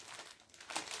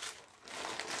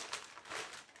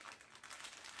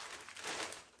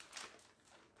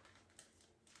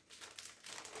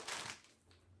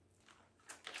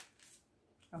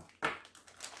 Oh.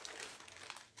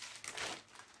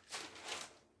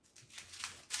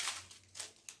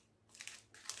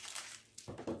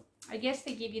 I guess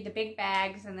they give you the big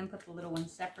bags and then put the little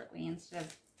ones separately instead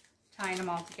of tying them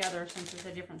all together since it's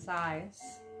a different size.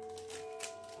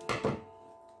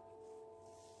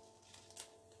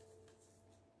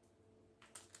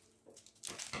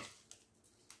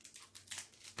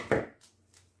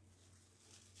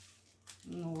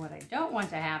 What I don't want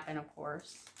to happen, of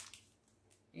course,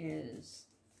 is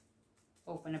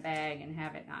open a bag and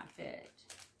have it not fit.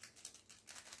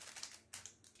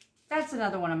 That's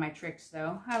another one of my tricks,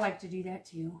 though. I like to do that,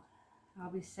 too.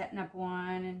 I'll be setting up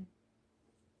one and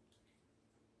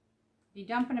be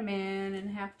dumping them in and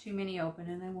have too many open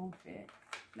and they won't fit.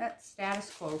 That's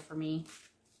status quo for me.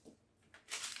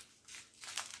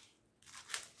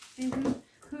 See,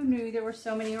 who knew there were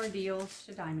so many ordeals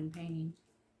to diamond painting?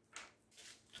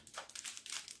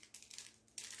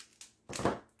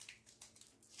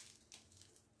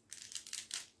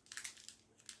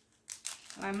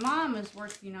 My mom is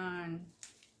working on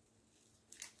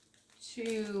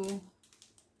 2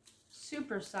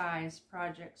 supersize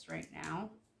projects right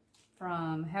now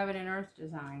from Heaven and Earth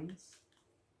Designs.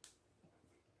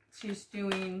 She's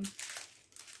doing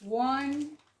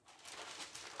one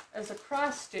as a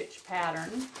cross stitch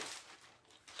pattern.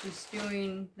 She's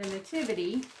doing the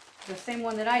Nativity, the same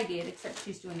one that I did, except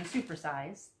she's doing a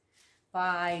supersize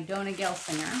by Donna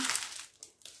Gelsinger.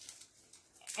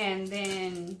 And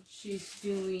then she's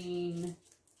doing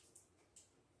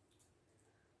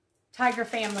Tiger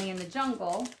Family in the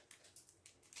Jungle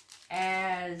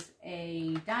as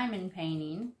a diamond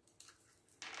painting.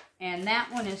 And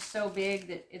that one is so big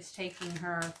that it's taking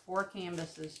her 4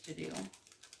 canvases to do.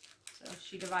 So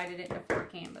she divided it into 4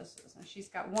 canvases. And she's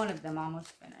got one of them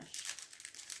almost finished.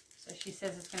 So she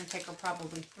says it's going to take her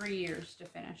probably 3 years to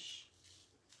finish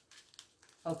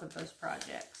both of those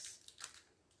projects.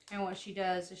 And what she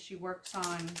does is she works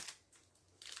on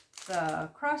the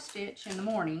cross stitch in the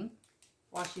morning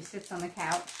while she sits on the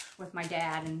couch with my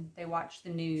dad and they watch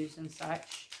the news and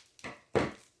such.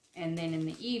 And then in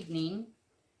the evening,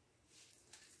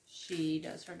 she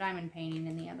does her diamond painting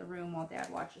in the other room while Dad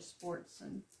watches sports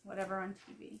and whatever on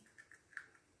TV.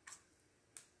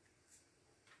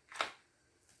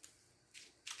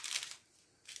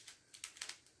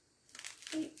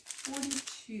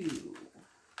 $8.42.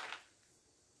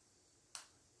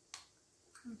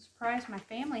 I'm surprised my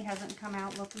family hasn't come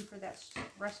out looking for that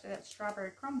rest of that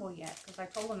strawberry crumble yet, because I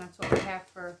told them that's what we have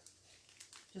for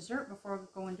dessert before we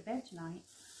go into bed tonight.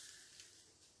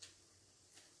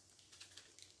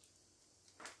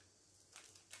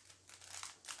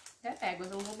 That bag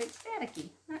was a little bit staticky.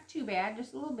 Not too bad,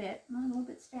 just a little bit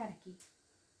staticky.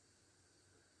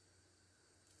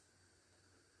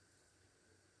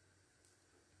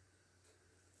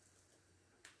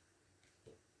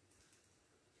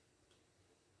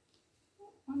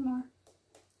 One more.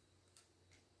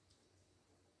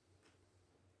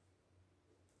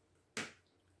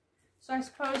 So I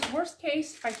suppose, worst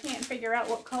case, if I can't figure out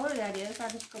what color that is, I'll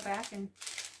just go back and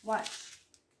watch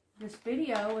this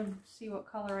video and see what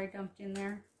color I dumped in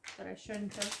there that I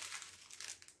shouldn't have.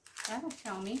 That'll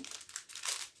tell me.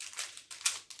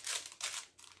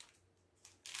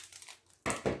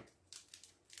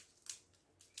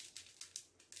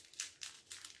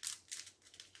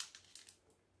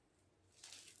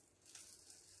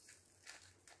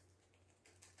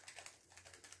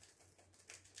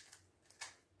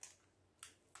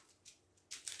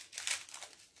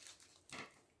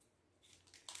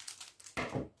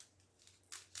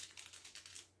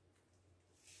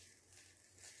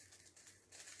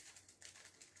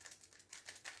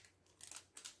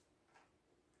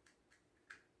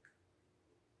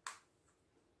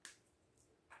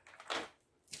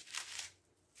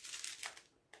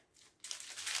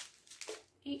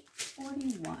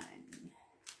 one.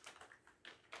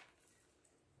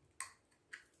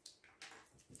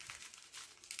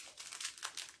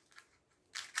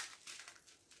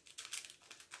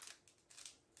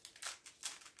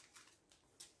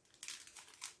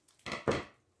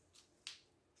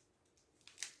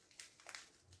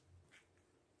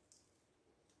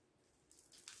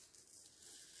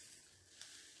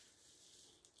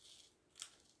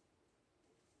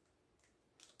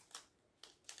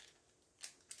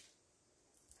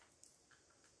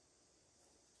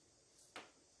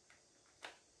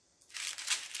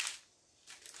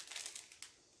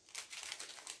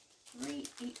 Three,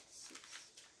 8, 6,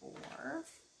 4.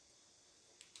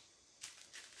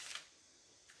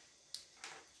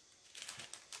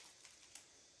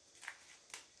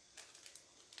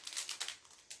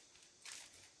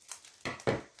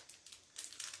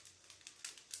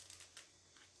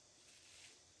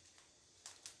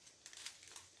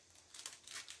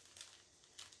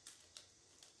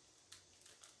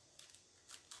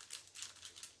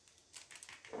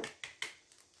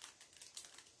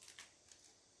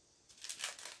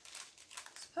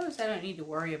 Suppose I don't need to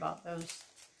worry about those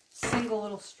single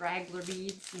little straggler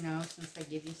beads, you know, since they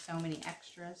give you so many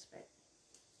extras, but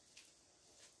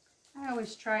I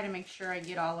always try to make sure I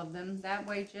get all of them that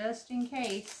way, just in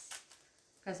case,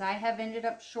 because I have ended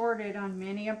up shorted on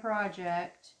many a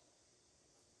project.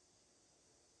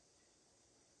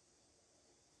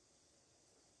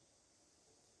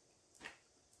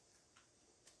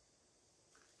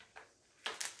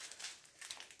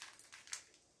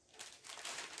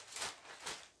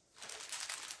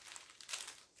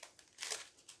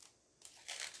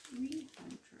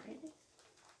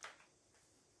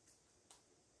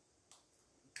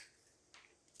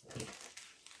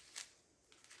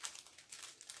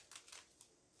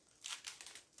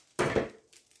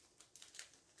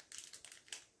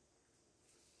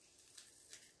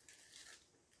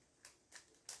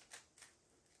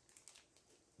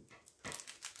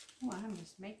 Oh, I'm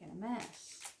just making a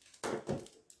mess.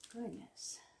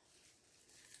 Goodness.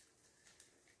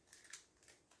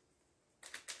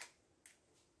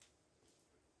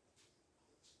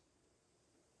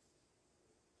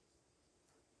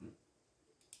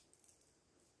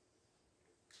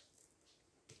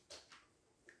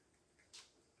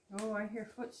 Oh, I hear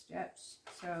footsteps.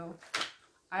 So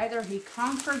either he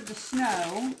conquered the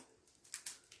snow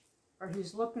or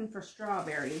he's looking for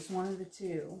strawberries, one of the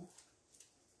two.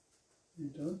 You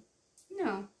done?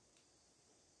 No.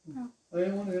 No. I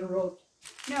didn't want to interrupt.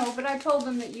 No, but I told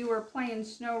them that you were playing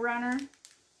Snow Runner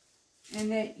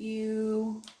and that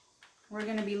you were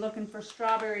going to be looking for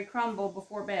strawberry crumble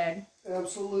before bed.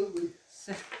 Absolutely.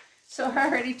 So I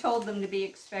already told them to be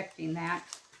expecting that.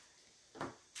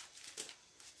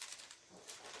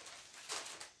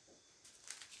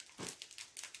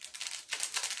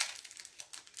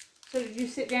 So did you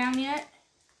sit down yet?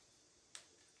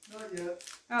 Not yet.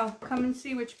 Oh, come and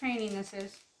see which painting this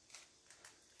is.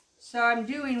 So I'm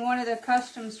doing one of the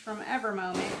customs from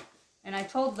EverMoment, and I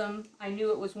told them I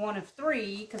knew it was one of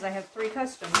 3 because I have 3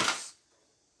 customs,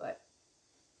 but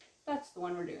that's the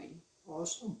one we're doing.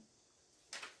 Awesome.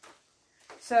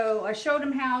 So I showed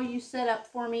them how you set up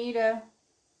for me to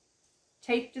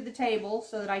tape to the table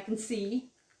so that I can see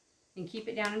and keep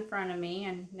it down in front of me,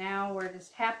 and now we're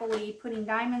just happily putting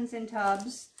diamonds in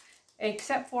tubs,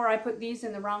 except for I put these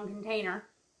in the wrong container.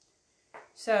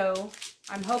 So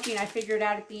I'm hoping I figure it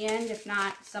out at the end. If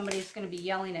not, somebody's going to be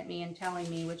yelling at me and telling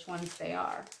me which ones they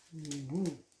are.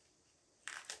 Mm-hmm.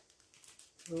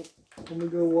 Well, I'm going to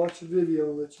go watch a video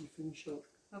and let you finish up.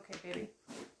 Okay, baby.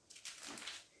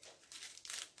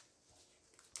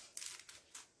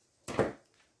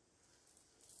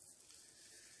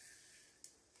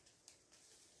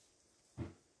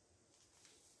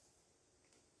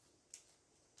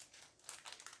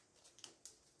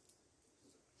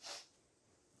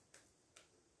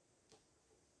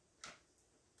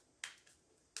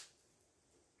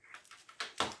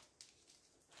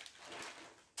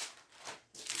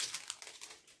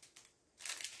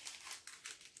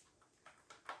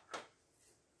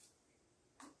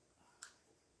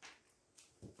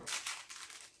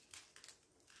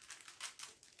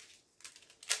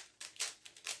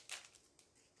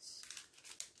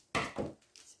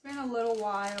 Been a little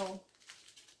while.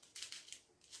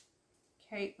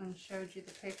 Caitlin showed you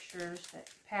the pictures that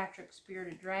Patrick's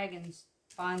bearded dragons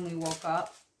finally woke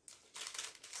up.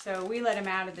 So we let him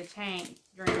out of the tank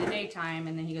during the daytime,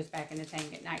 and then he goes back in the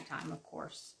tank at nighttime, of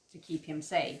course, to keep him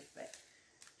safe. But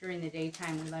during the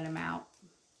daytime, we let him out.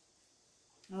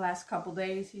 The last couple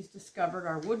days, he's discovered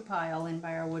our wood pile in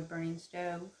by our wood burning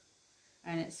stove.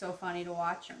 And it's so funny to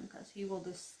watch him because he will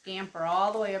just scamper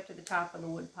all the way up to the top of the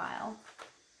wood pile.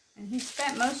 And he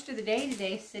spent most of the day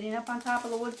today sitting up on top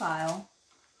of the wood pile.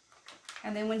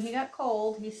 And then when he got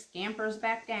cold, he scampers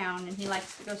back down, and he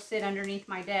likes to go sit underneath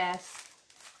my desk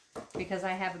because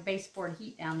I have a baseboard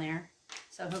heat down there.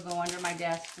 So he'll go under my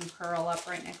desk and curl up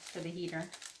right next to the heater.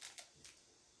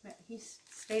 But he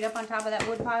stayed up on top of that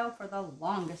wood pile for the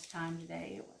longest time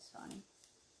today. It was funny.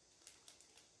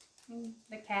 And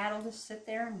the cat will just sit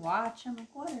there and watch him.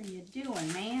 Like, what are you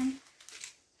doing, man?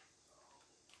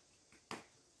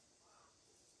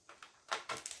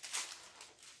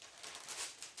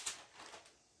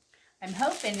 I'm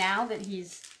hoping now that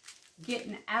he's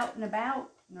getting out and about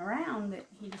and around that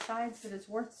he decides that it's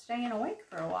worth staying awake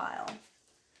for a while.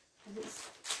 It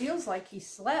feels like he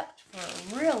slept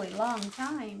for a really long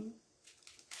time.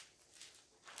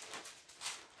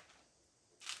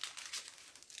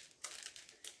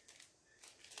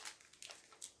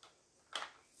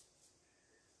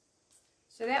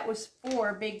 So that was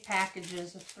 4 big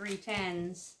packages of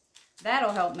 310s.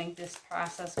 That'll help make this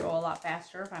process go a lot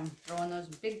faster if I'm throwing those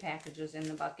big packages in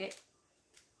the bucket.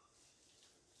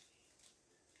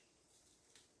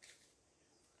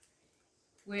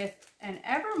 With an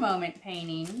EverMoment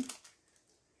painting,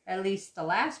 at least the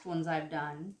last ones I've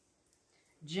done,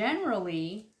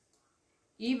 generally,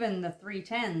 even the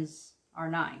 310s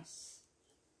are nice.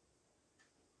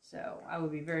 So I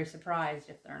would be very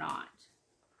surprised if they're not.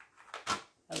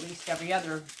 At least every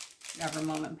other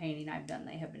EverMoment painting I've done,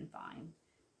 they have been fine.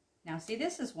 Now see,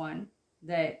 this is one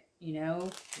that, you know,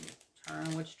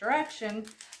 turn which direction,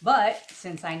 but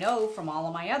since I know from all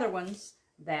of my other ones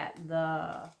that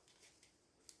the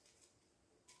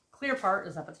clear part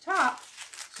is up at the top,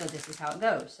 so this is how it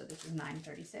goes. So this is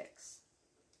 936.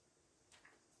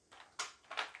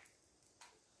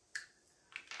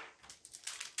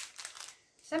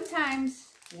 Sometimes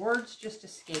words just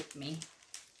escape me.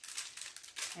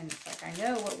 And it's like, I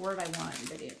know what word I want,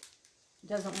 but it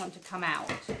doesn't want to come out.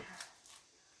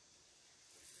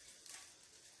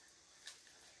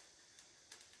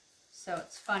 So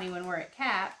it's funny when we're at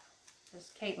CAP,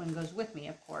 because Caitlin goes with me,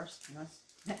 of course.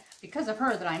 Because of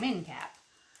her that I'm in CAP.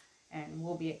 And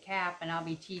we'll be at CAP, and I'll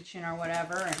be teaching or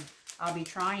whatever, and I'll be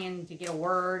trying to get a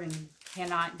word and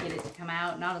cannot get it to come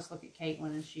out. And I'll just look at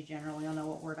Caitlin, and she generally will know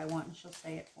what word I want, and she'll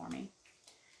say it for me.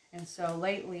 And so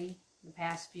lately, the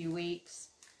past few weeks,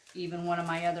 even one of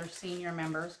my other senior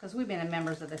members, because we've been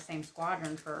members of the same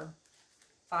squadron for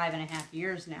 5.5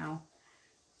 years now.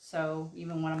 So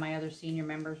even one of my other senior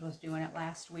members was doing it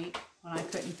last week when I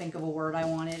couldn't think of a word I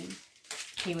wanted.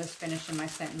 He was finishing my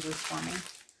sentences for me.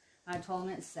 I told him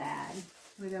it's sad.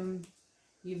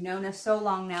 You've known us so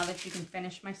long now that you can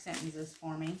finish my sentences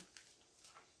for me.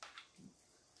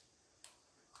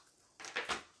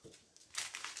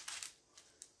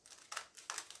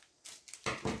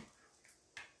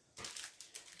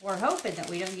 We're hoping that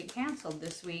we don't get canceled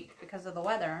this week because of the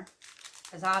weather.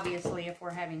 Because obviously if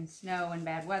we're having snow and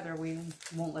bad weather, we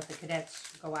won't let the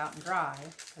cadets go out and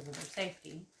drive because of their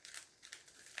safety.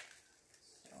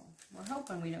 So we're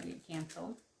hoping we don't get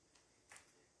canceled.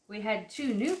 We had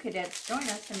 2 new cadets join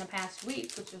us in the past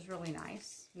week, which is really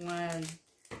nice. One,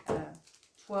 a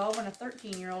 12 and a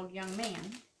 13-year-old young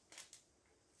man.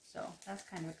 So that's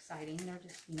kind of exciting. They're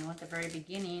just, you know, at the very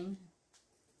beginning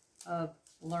of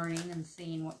learning and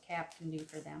seeing what CAP can do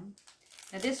for them.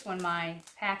 Now this one, my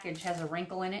package has a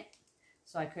wrinkle in it,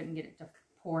 so I couldn't get it to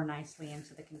pour nicely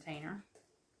into the container.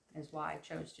 Is why I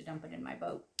chose to dump it in my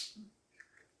boat.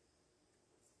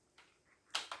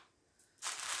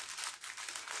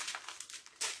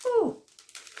 Ooh,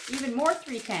 even more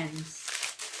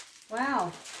 310s.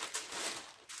 Wow,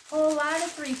 whole lot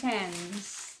of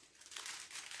 310s.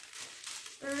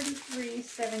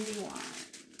 3371.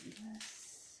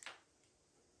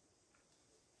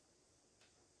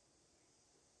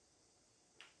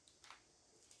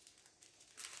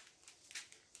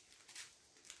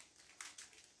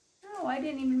 Oh, I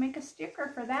didn't even make a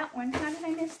sticker for that one. How did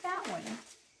I miss that one?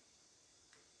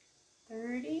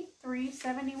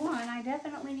 3371. I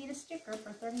definitely need a sticker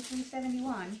for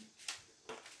 3371.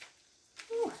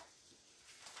 Whew.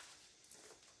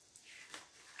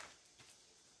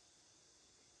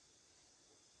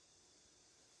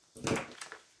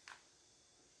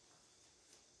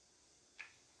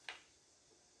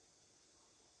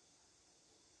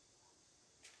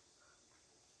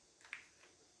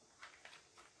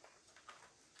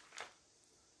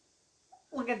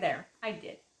 Look at there. I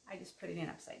did. I just put it in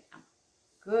upside down.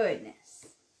 Goodness.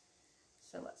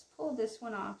 So let's pull this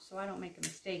one off so I don't make a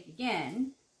mistake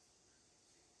again.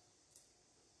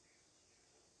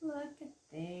 Look at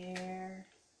there.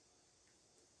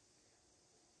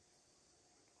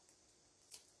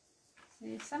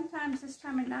 See, sometimes this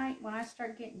time of night when I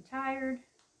start getting tired,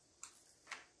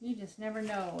 you just never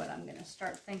know what I'm going to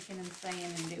start thinking and saying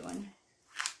and doing.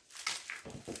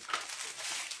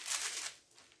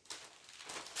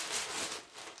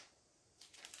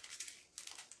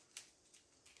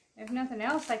 If nothing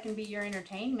else, I can be your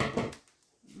entertainment,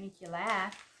 make you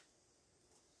laugh.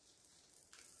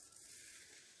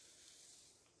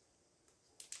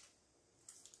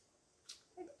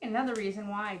 I think another reason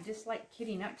why I dislike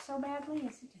kitting up so badly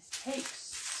is it just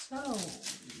takes so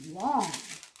long.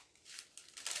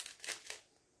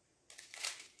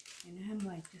 And I'm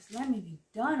like, just let me be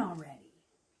done already.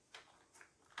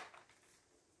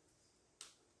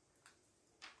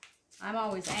 I'm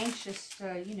always anxious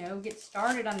to, you know, get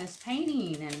started on this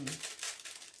painting and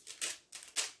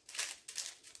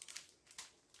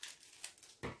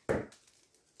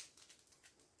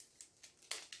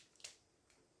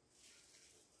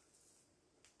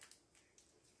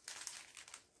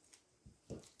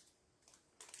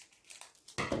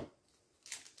I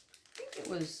think it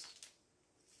was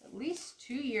at least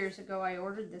 2 years ago I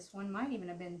ordered this one. Might even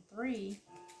have been 3,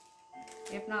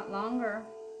 if not longer.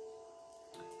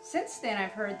 Since then,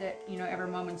 I've heard that, you know,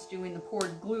 EverMoment's doing the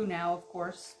poured glue now, of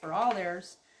course, for all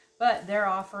theirs. But they're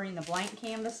offering the blank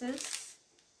canvases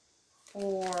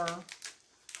for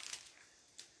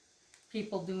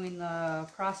people doing the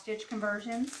cross-stitch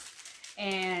conversions.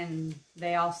 And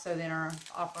they also then are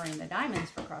offering the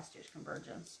diamonds for cross-stitch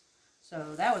conversions.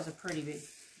 So that was a pretty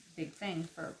big thing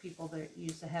for people that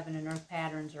use the Heaven and Earth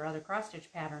patterns or other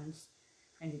cross-stitch patterns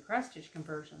and do cross-stitch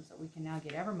conversions, that we can now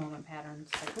get EverMoment patterns.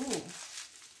 Like, ooh.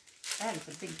 That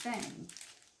is a big thing.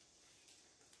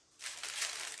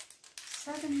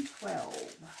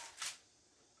 712.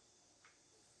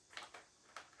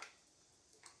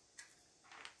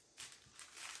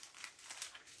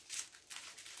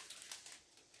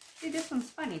 See, this one's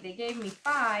funny. They gave me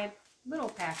 5 little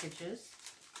packages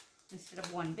instead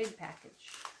of 1 big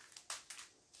package.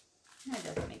 That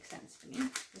doesn't make sense to me.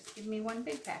 Just give me 1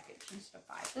 big package instead of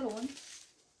 5 little ones.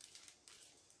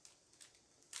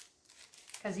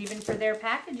 Because even for their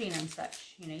packaging and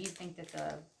such, you know, you'd think that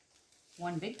the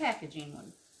 1 big packaging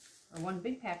would, or 1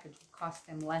 big package would cost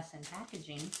them less in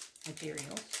packaging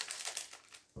materials.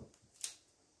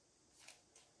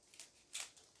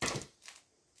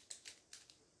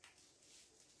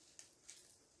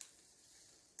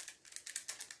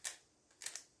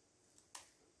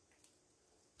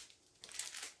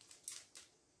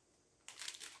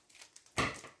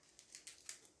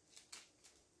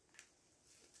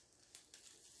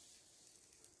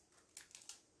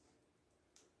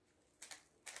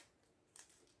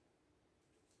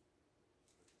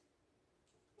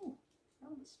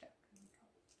 Stuck.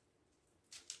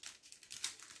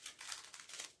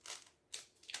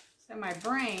 So my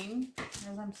brain,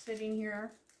 as I'm sitting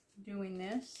here doing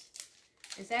this,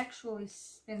 is actually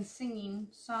been singing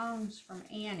songs from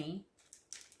Annie.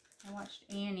 I watched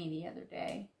Annie the other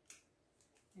day,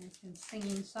 and it's been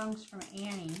singing songs from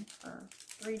Annie for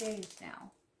 3 days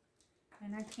now,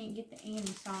 and I can't get the Annie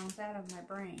songs out of my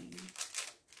brain.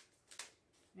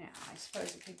 Now, I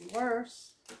suppose it could be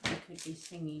worse. I could be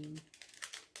singing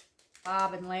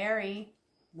Bob and Larry,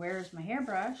 Where's My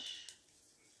Hairbrush?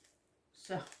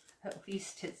 So at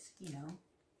least it's, you know,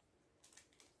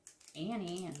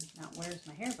 Annie and not Where's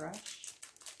My Hairbrush.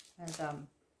 There's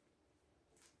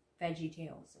Veggie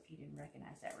Tales, if you didn't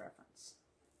recognize that reference.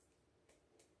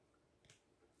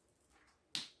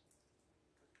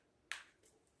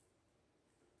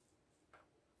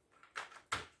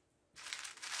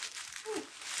 Ooh,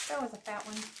 that was a fat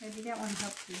one. Maybe that one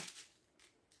helped you.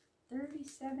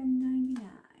 $37.99.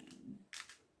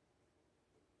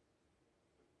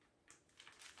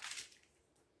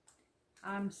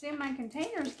 I'm seeing my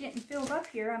containers getting filled up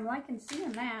here. I'm liking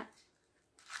seeing that.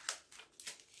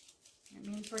 That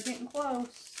means we're getting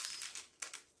close.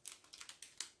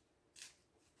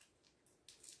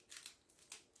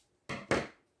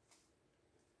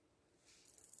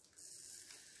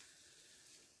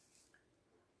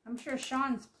 I'm sure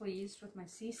Sean's pleased with my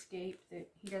seascape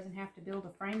that he doesn't have to build a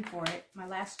frame for it. My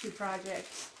last 2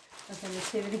 projects, with the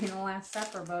Nativity and the Last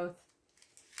Supper, both,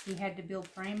 he had to build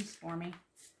frames for me.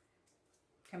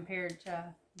 Compared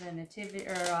to the Nativity,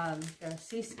 or the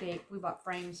seascape, we bought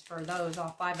frames for those,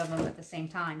 all 5 of them at the same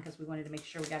time, because we wanted to make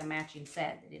sure we got a matching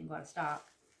set that didn't go out of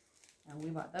stock. And we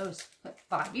bought those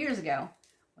 5 years ago.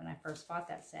 When I first bought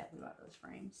that set, we bought those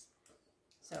frames.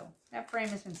 So that frame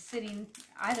has been sitting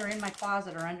either in my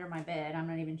closet or under my bed. I'm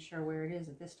not even sure where it is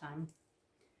at this time.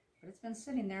 But it's been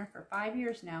sitting there for 5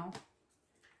 years now,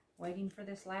 waiting for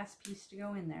this last piece to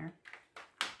go in there.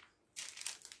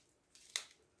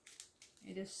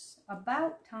 It is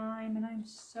about time, and I'm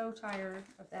so tired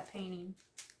of that painting.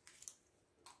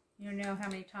 You don't know how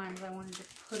many times I wanted to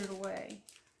put it away.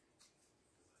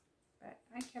 But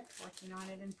I kept working on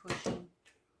it and pushing.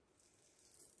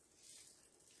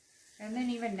 And then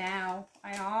even now,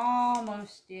 I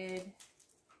almost did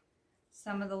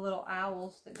some of the little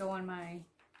owls that go on my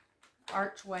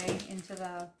archway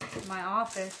into my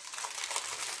office.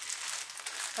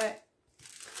 But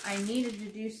I needed to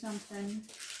do something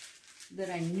that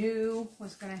I knew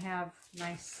was going to have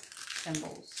nice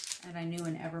symbols, and I knew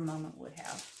an EverMoment would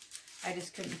have. I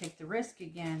just couldn't take the risk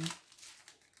again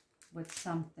with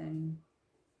something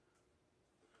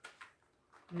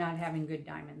not having good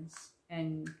diamonds.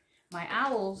 And my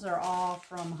owls are all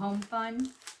from Home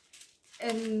Fun,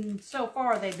 and so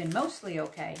far they've been mostly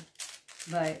okay,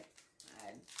 but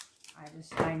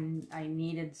I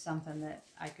needed something that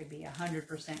I could be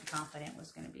 100% confident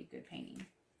was going to be good painting.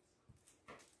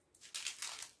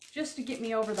 Just to get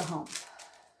me over the hump.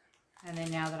 And then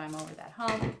now that I'm over that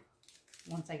hump,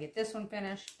 once I get this one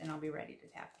finished, then I'll be ready to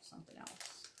tackle something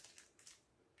else.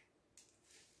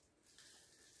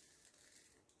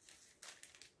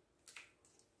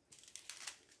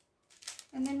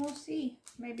 And then we'll see.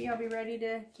 Maybe I'll be ready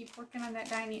to keep working on that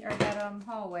dining or that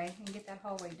hallway and get that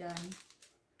hallway done.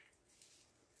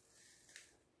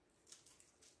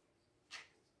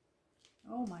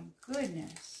 Oh my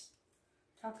goodness.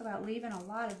 Talk about leaving a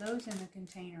lot of those in the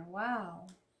container. Wow.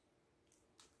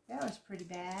 That was pretty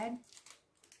bad.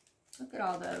 Look at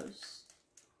all those.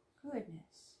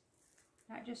 Goodness.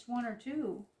 Not just one or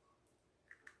two.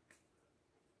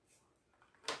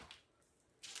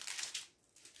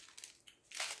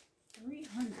 $300.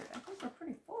 I think we're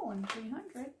pretty full in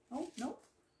 300. Oh, nope.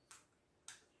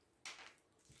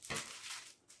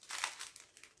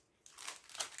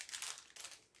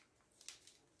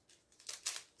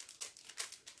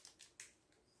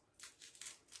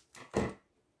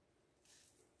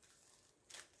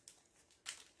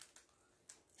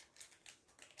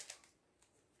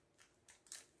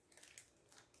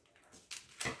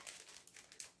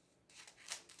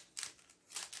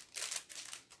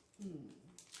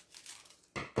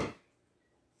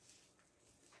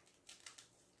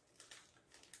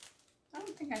 I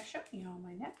don't think I've shown you all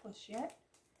my necklace yet.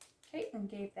 Caitlin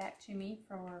gave that to me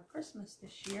for Christmas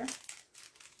this year.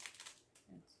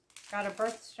 It's got a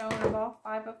birthstone of all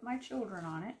 5 of my children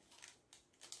on it.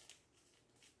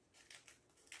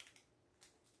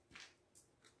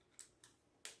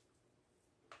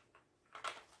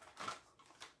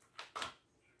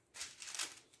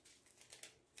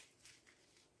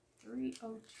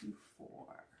 $3,024.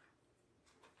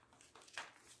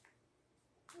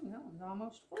 That one's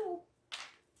almost full.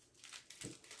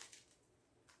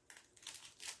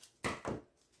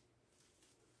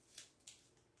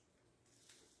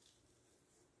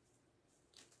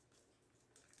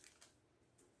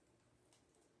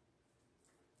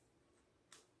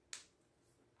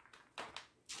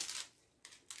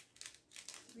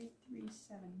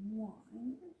 $3,371.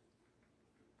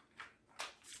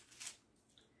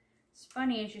 It's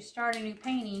funny, as you start a new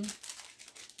painting,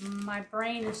 my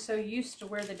brain is so used to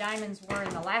where the diamonds were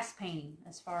in the last painting,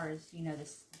 as far as, you know,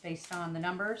 this based on the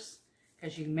numbers,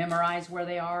 because you memorize where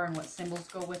they are and what symbols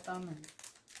go with them, and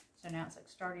so now it's like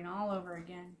starting all over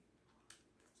again.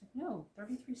 It's like, no,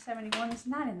 3371 is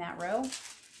not in that row.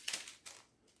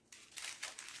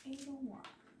 801.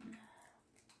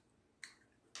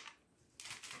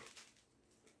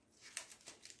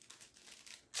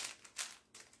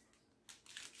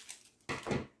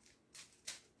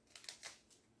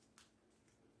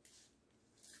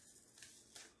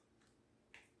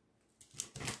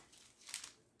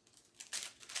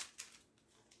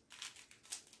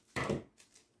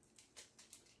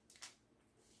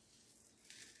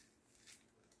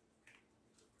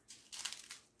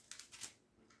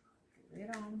 It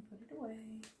on, put it away.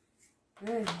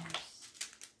 Goodness,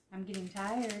 I'm getting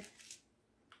tired.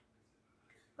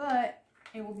 But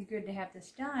it will be good to have this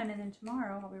done, and then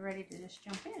tomorrow I'll be ready to just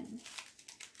jump in.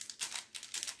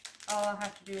 All I'll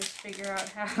have to do is figure out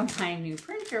how my new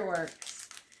printer works.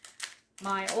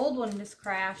 My old one just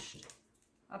crashed,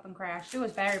 up and crashed. It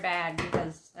was very bad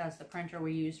because that's the printer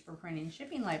we use for printing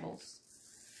shipping labels.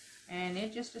 And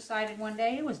it just decided one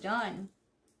day it was done.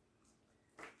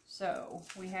 So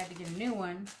we had to get a new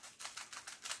one,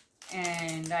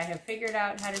 and I have figured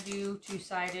out how to do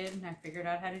two-sided, and I figured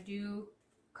out how to do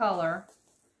color,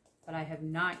 but I have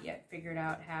not yet figured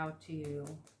out how to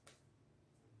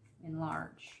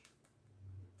enlarge,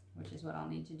 which is what I'll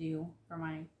need to do for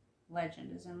my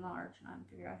legend, is enlarge, and I haven't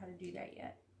figured out how to do that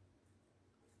yet.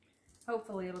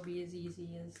 Hopefully it'll be as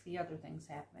easy as the other things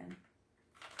have been.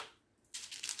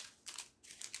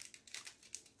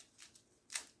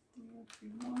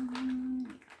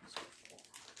 1.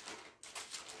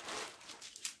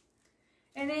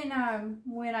 And then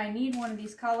when I need one of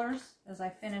these colors, as I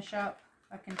finish up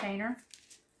a container,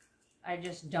 I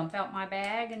just dump out my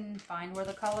bag and find where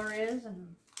the color is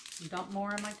and dump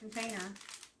more in my container.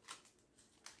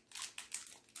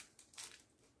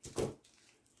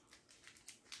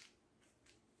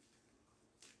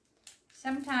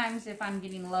 Sometimes if I'm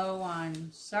getting low on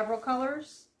several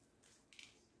colors,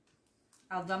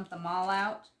 I'll dump them all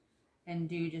out and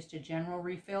do just a general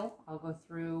refill. I'll go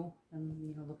through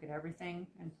and look at everything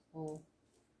and pull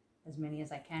as many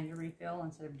as I can to refill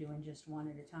instead of doing just one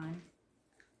at a time.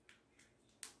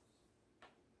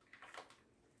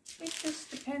 It just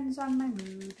depends on my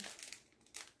mood.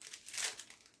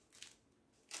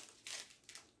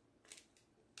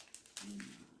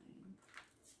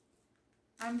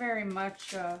 I'm very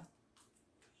much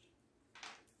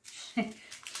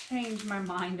change my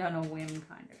mind on a whim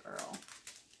kind of girl.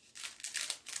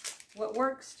 What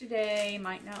works today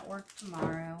might not work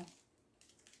tomorrow.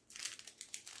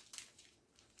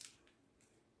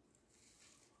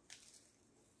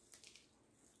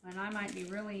 And I might be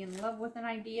really in love with an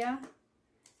idea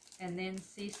and then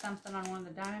see something on one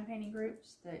of the diamond painting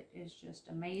groups that is just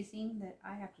amazing that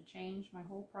I have to change my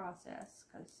whole process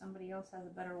because somebody else has a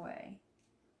better way.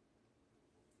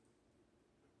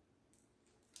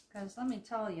 Because let me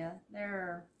tell you, there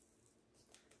are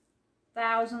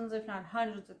thousands, if not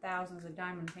hundreds of thousands of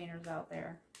diamond painters out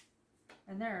there.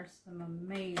 And there are some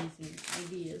amazing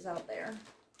ideas out there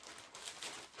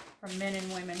from men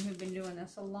and women who've been doing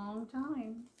this a long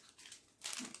time.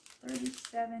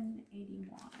 37.81.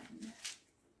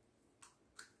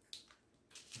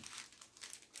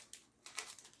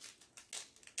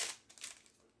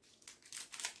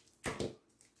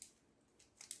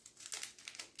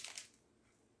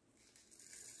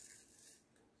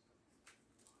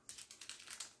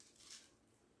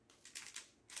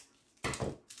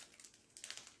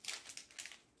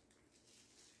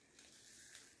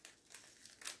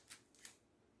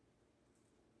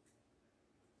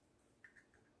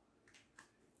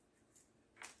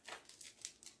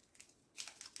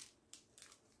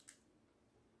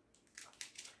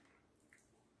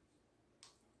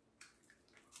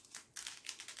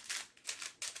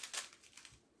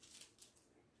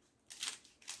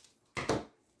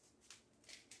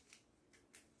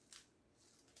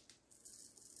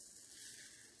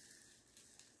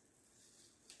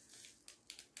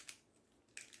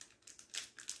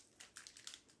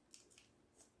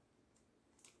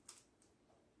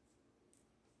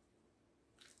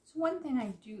 So one thing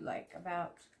I do like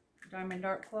about Diamond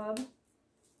Art Club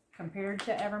compared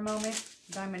to EverMoment,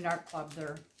 Diamond Art Club,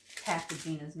 their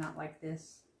packaging is not like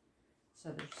this. So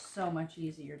they're so much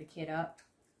easier to kit up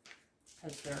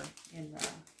because they're in the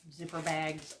zipper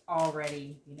bags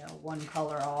already, one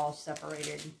color all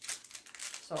separated.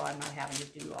 So I'm not having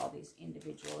to do all these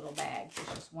individual little bags.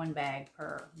 It's just one bag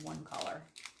per one color.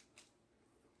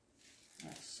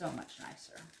 And it's so much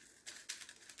nicer.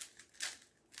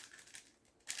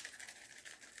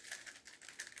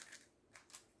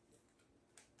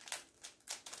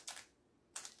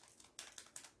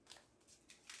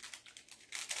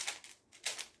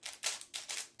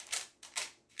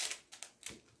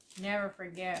 Never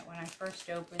forget when I first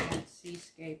opened that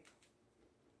seascape.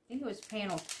 I think it was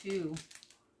panel 2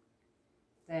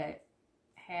 that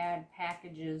had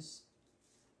packages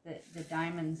that the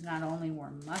diamonds not only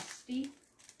were musty,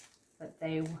 but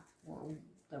they were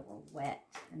wet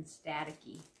and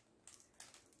staticky.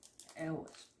 It was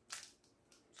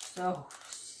so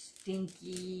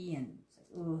stinky and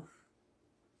oof.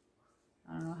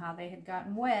 I don't know how they had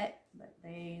gotten wet, but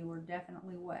they were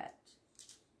definitely wet.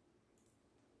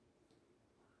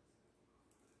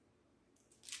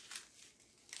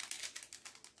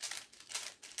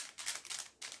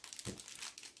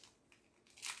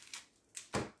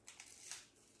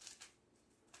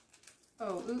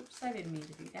 Oh, oops, I didn't mean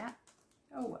to do that.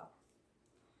 Oh well.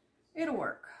 It'll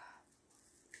work.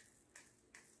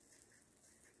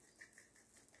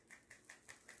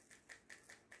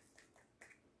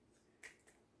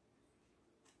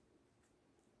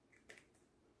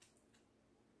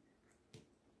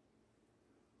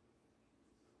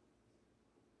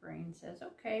 Brain says,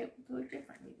 okay, we'll do it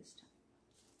differently this time.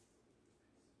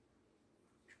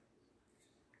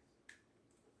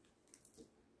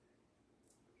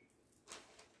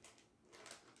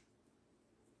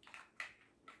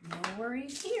 No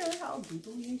worries here. I'll do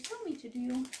what you tell me to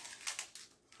do.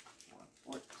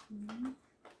 14.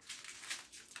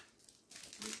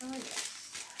 These are yes.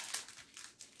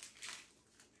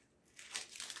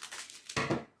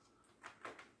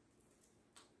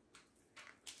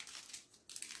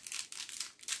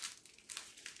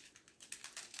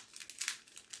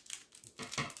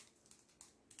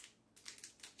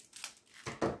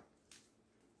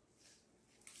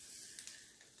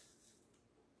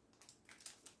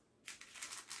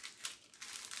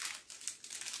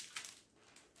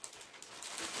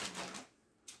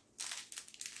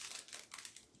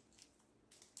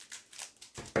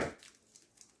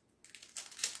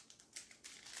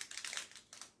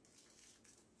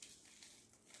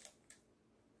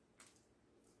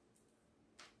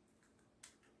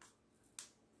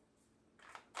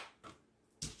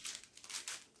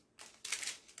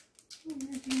 We're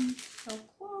getting so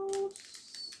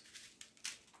close.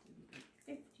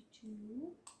 52.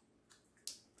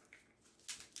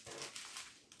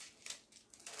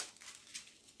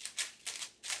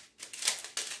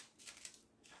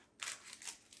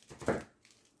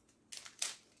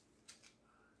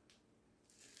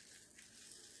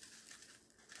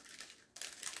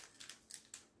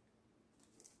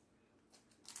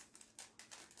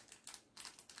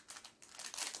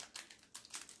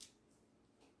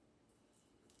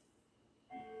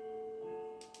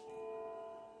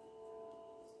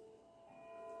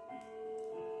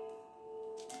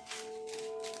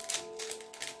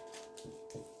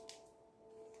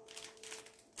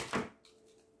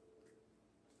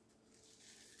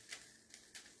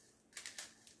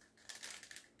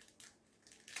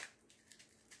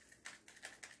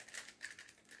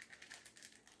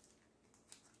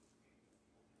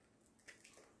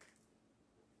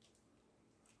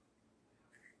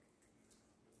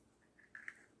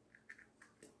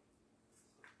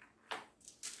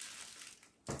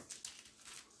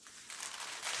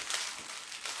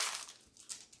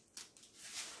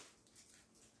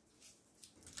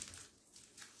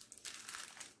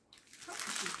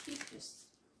 Keep this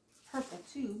purple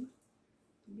tube.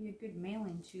 It'd be a good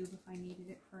mailing tube if I needed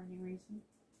it for any reason.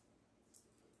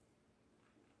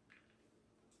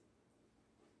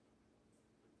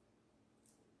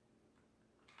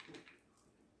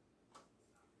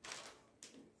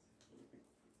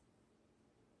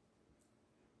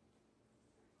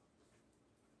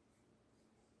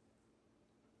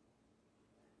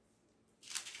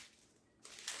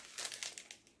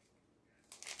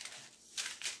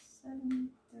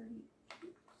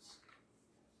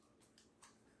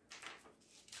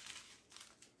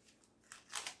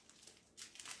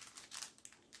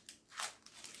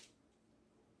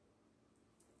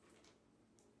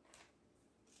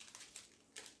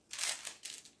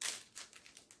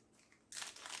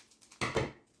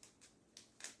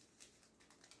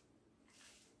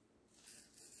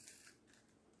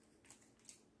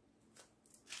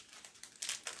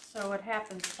 So what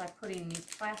happens is I put in these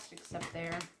plastics up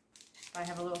there. If I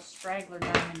have a little straggler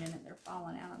diamond in it, they're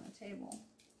falling out on the table.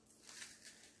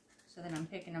 So then I'm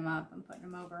picking them up and putting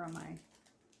them over on my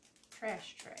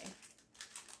trash tray.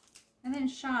 And then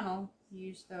Sean will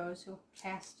use those. He'll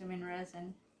cast them in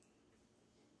resin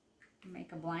and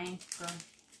make a blank. Or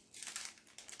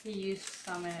he used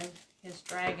some of his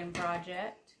dragon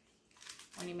project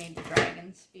when he made the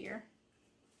dragon spear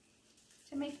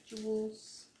to make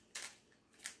jewels.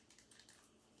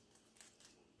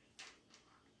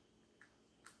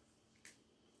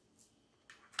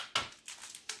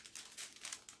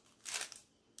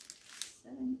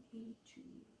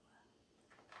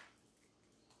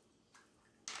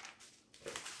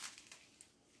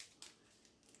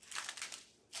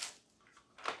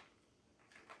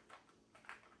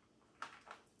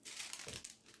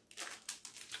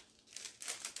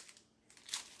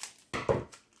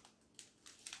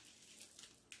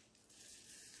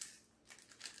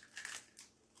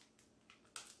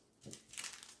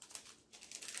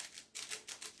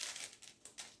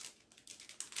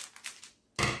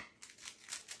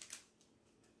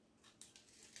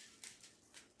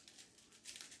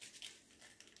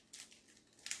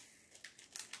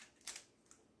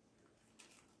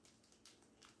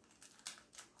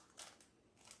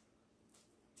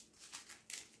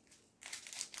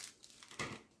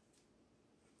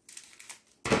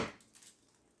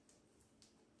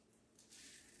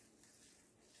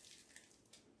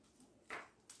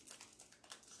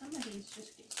 Some of these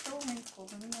just get so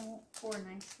wrinkled and they won't pour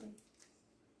nicely.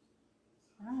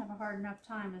 I don't have a hard enough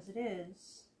time as it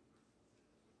is.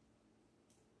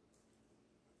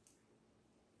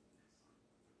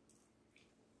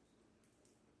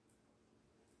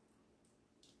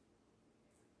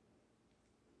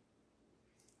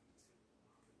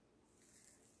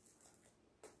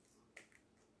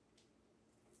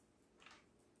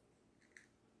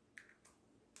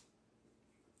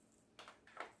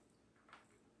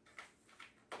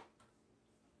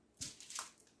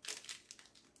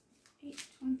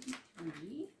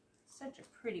 Such a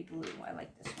pretty blue. I like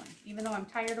this one. Even though I'm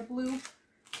tired of blue,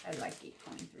 I like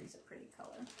 823. It's a pretty color.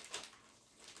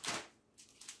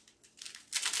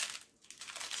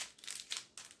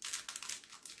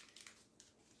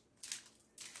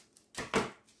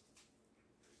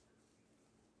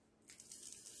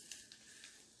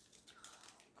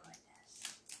 Oh,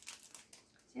 goodness.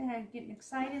 See, I'm getting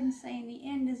excited and saying the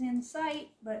end is in sight,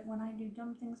 but when I do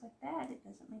dumb things like that, it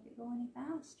doesn't make it go any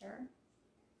faster.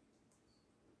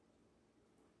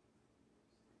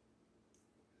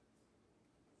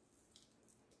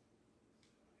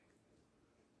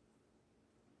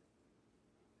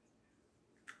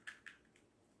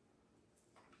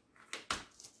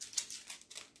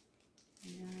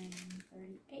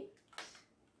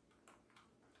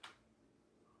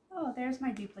 So there's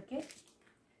my duplicate.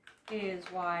 Is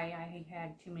why I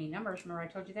had too many numbers. Remember I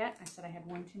told you that? I said I had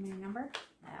one too many number.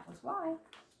 That was why.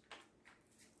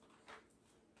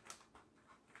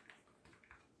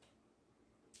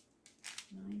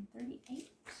 $9.38.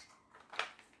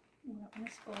 That one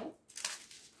is full.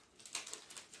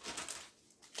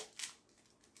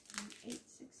 $8.65.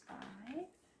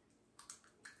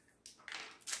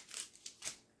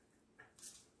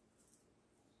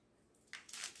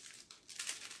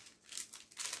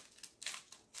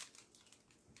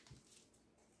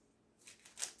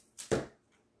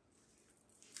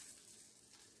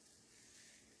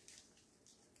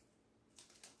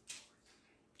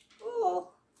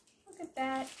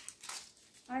 That.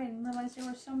 I didn't realize there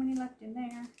were so many left in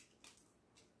there.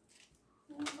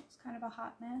 Oh, it looks kind of a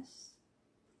hot mess.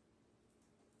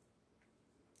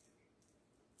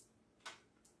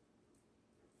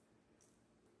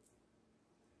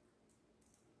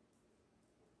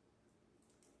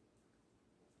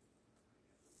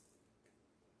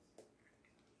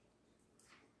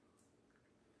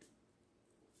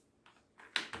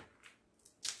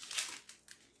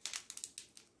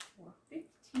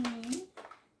 $4.15.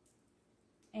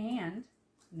 And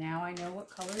now I know what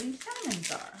color these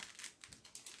diamonds are.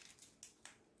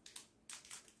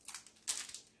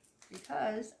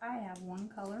 Because I have one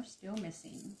color still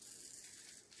missing.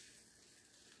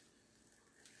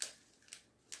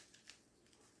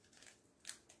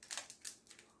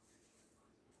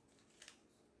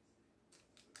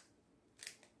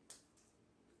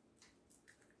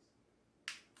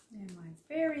 And my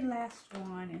very last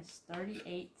one is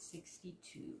 $38.62.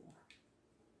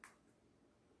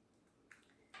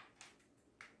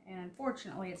 And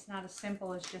unfortunately, it's not as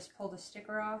simple as just pull the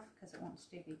sticker off because it won't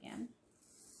stick again.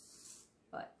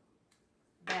 But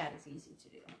that is easy to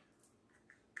do.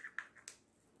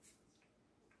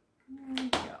 There we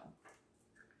go.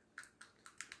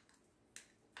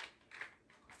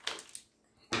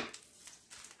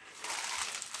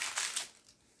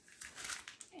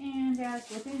 And as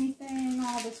with anything,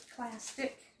 all this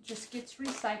plastic just gets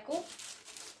recycled.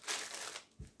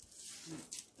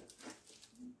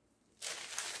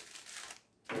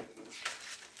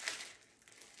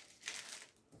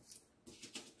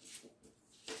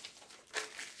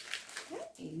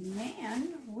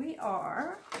 And we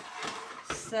are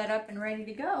set up and ready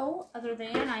to go, other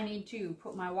than I need to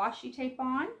put my washi tape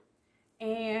on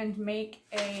and make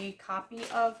a copy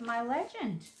of my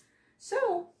legend.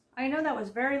 So I know that was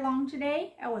very long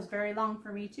today. That was very long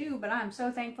for me too, but I'm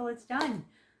so thankful it's done.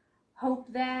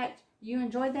 Hope that you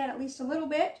enjoyed that at least a little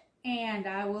bit, and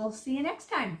I will see you next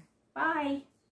time. Bye.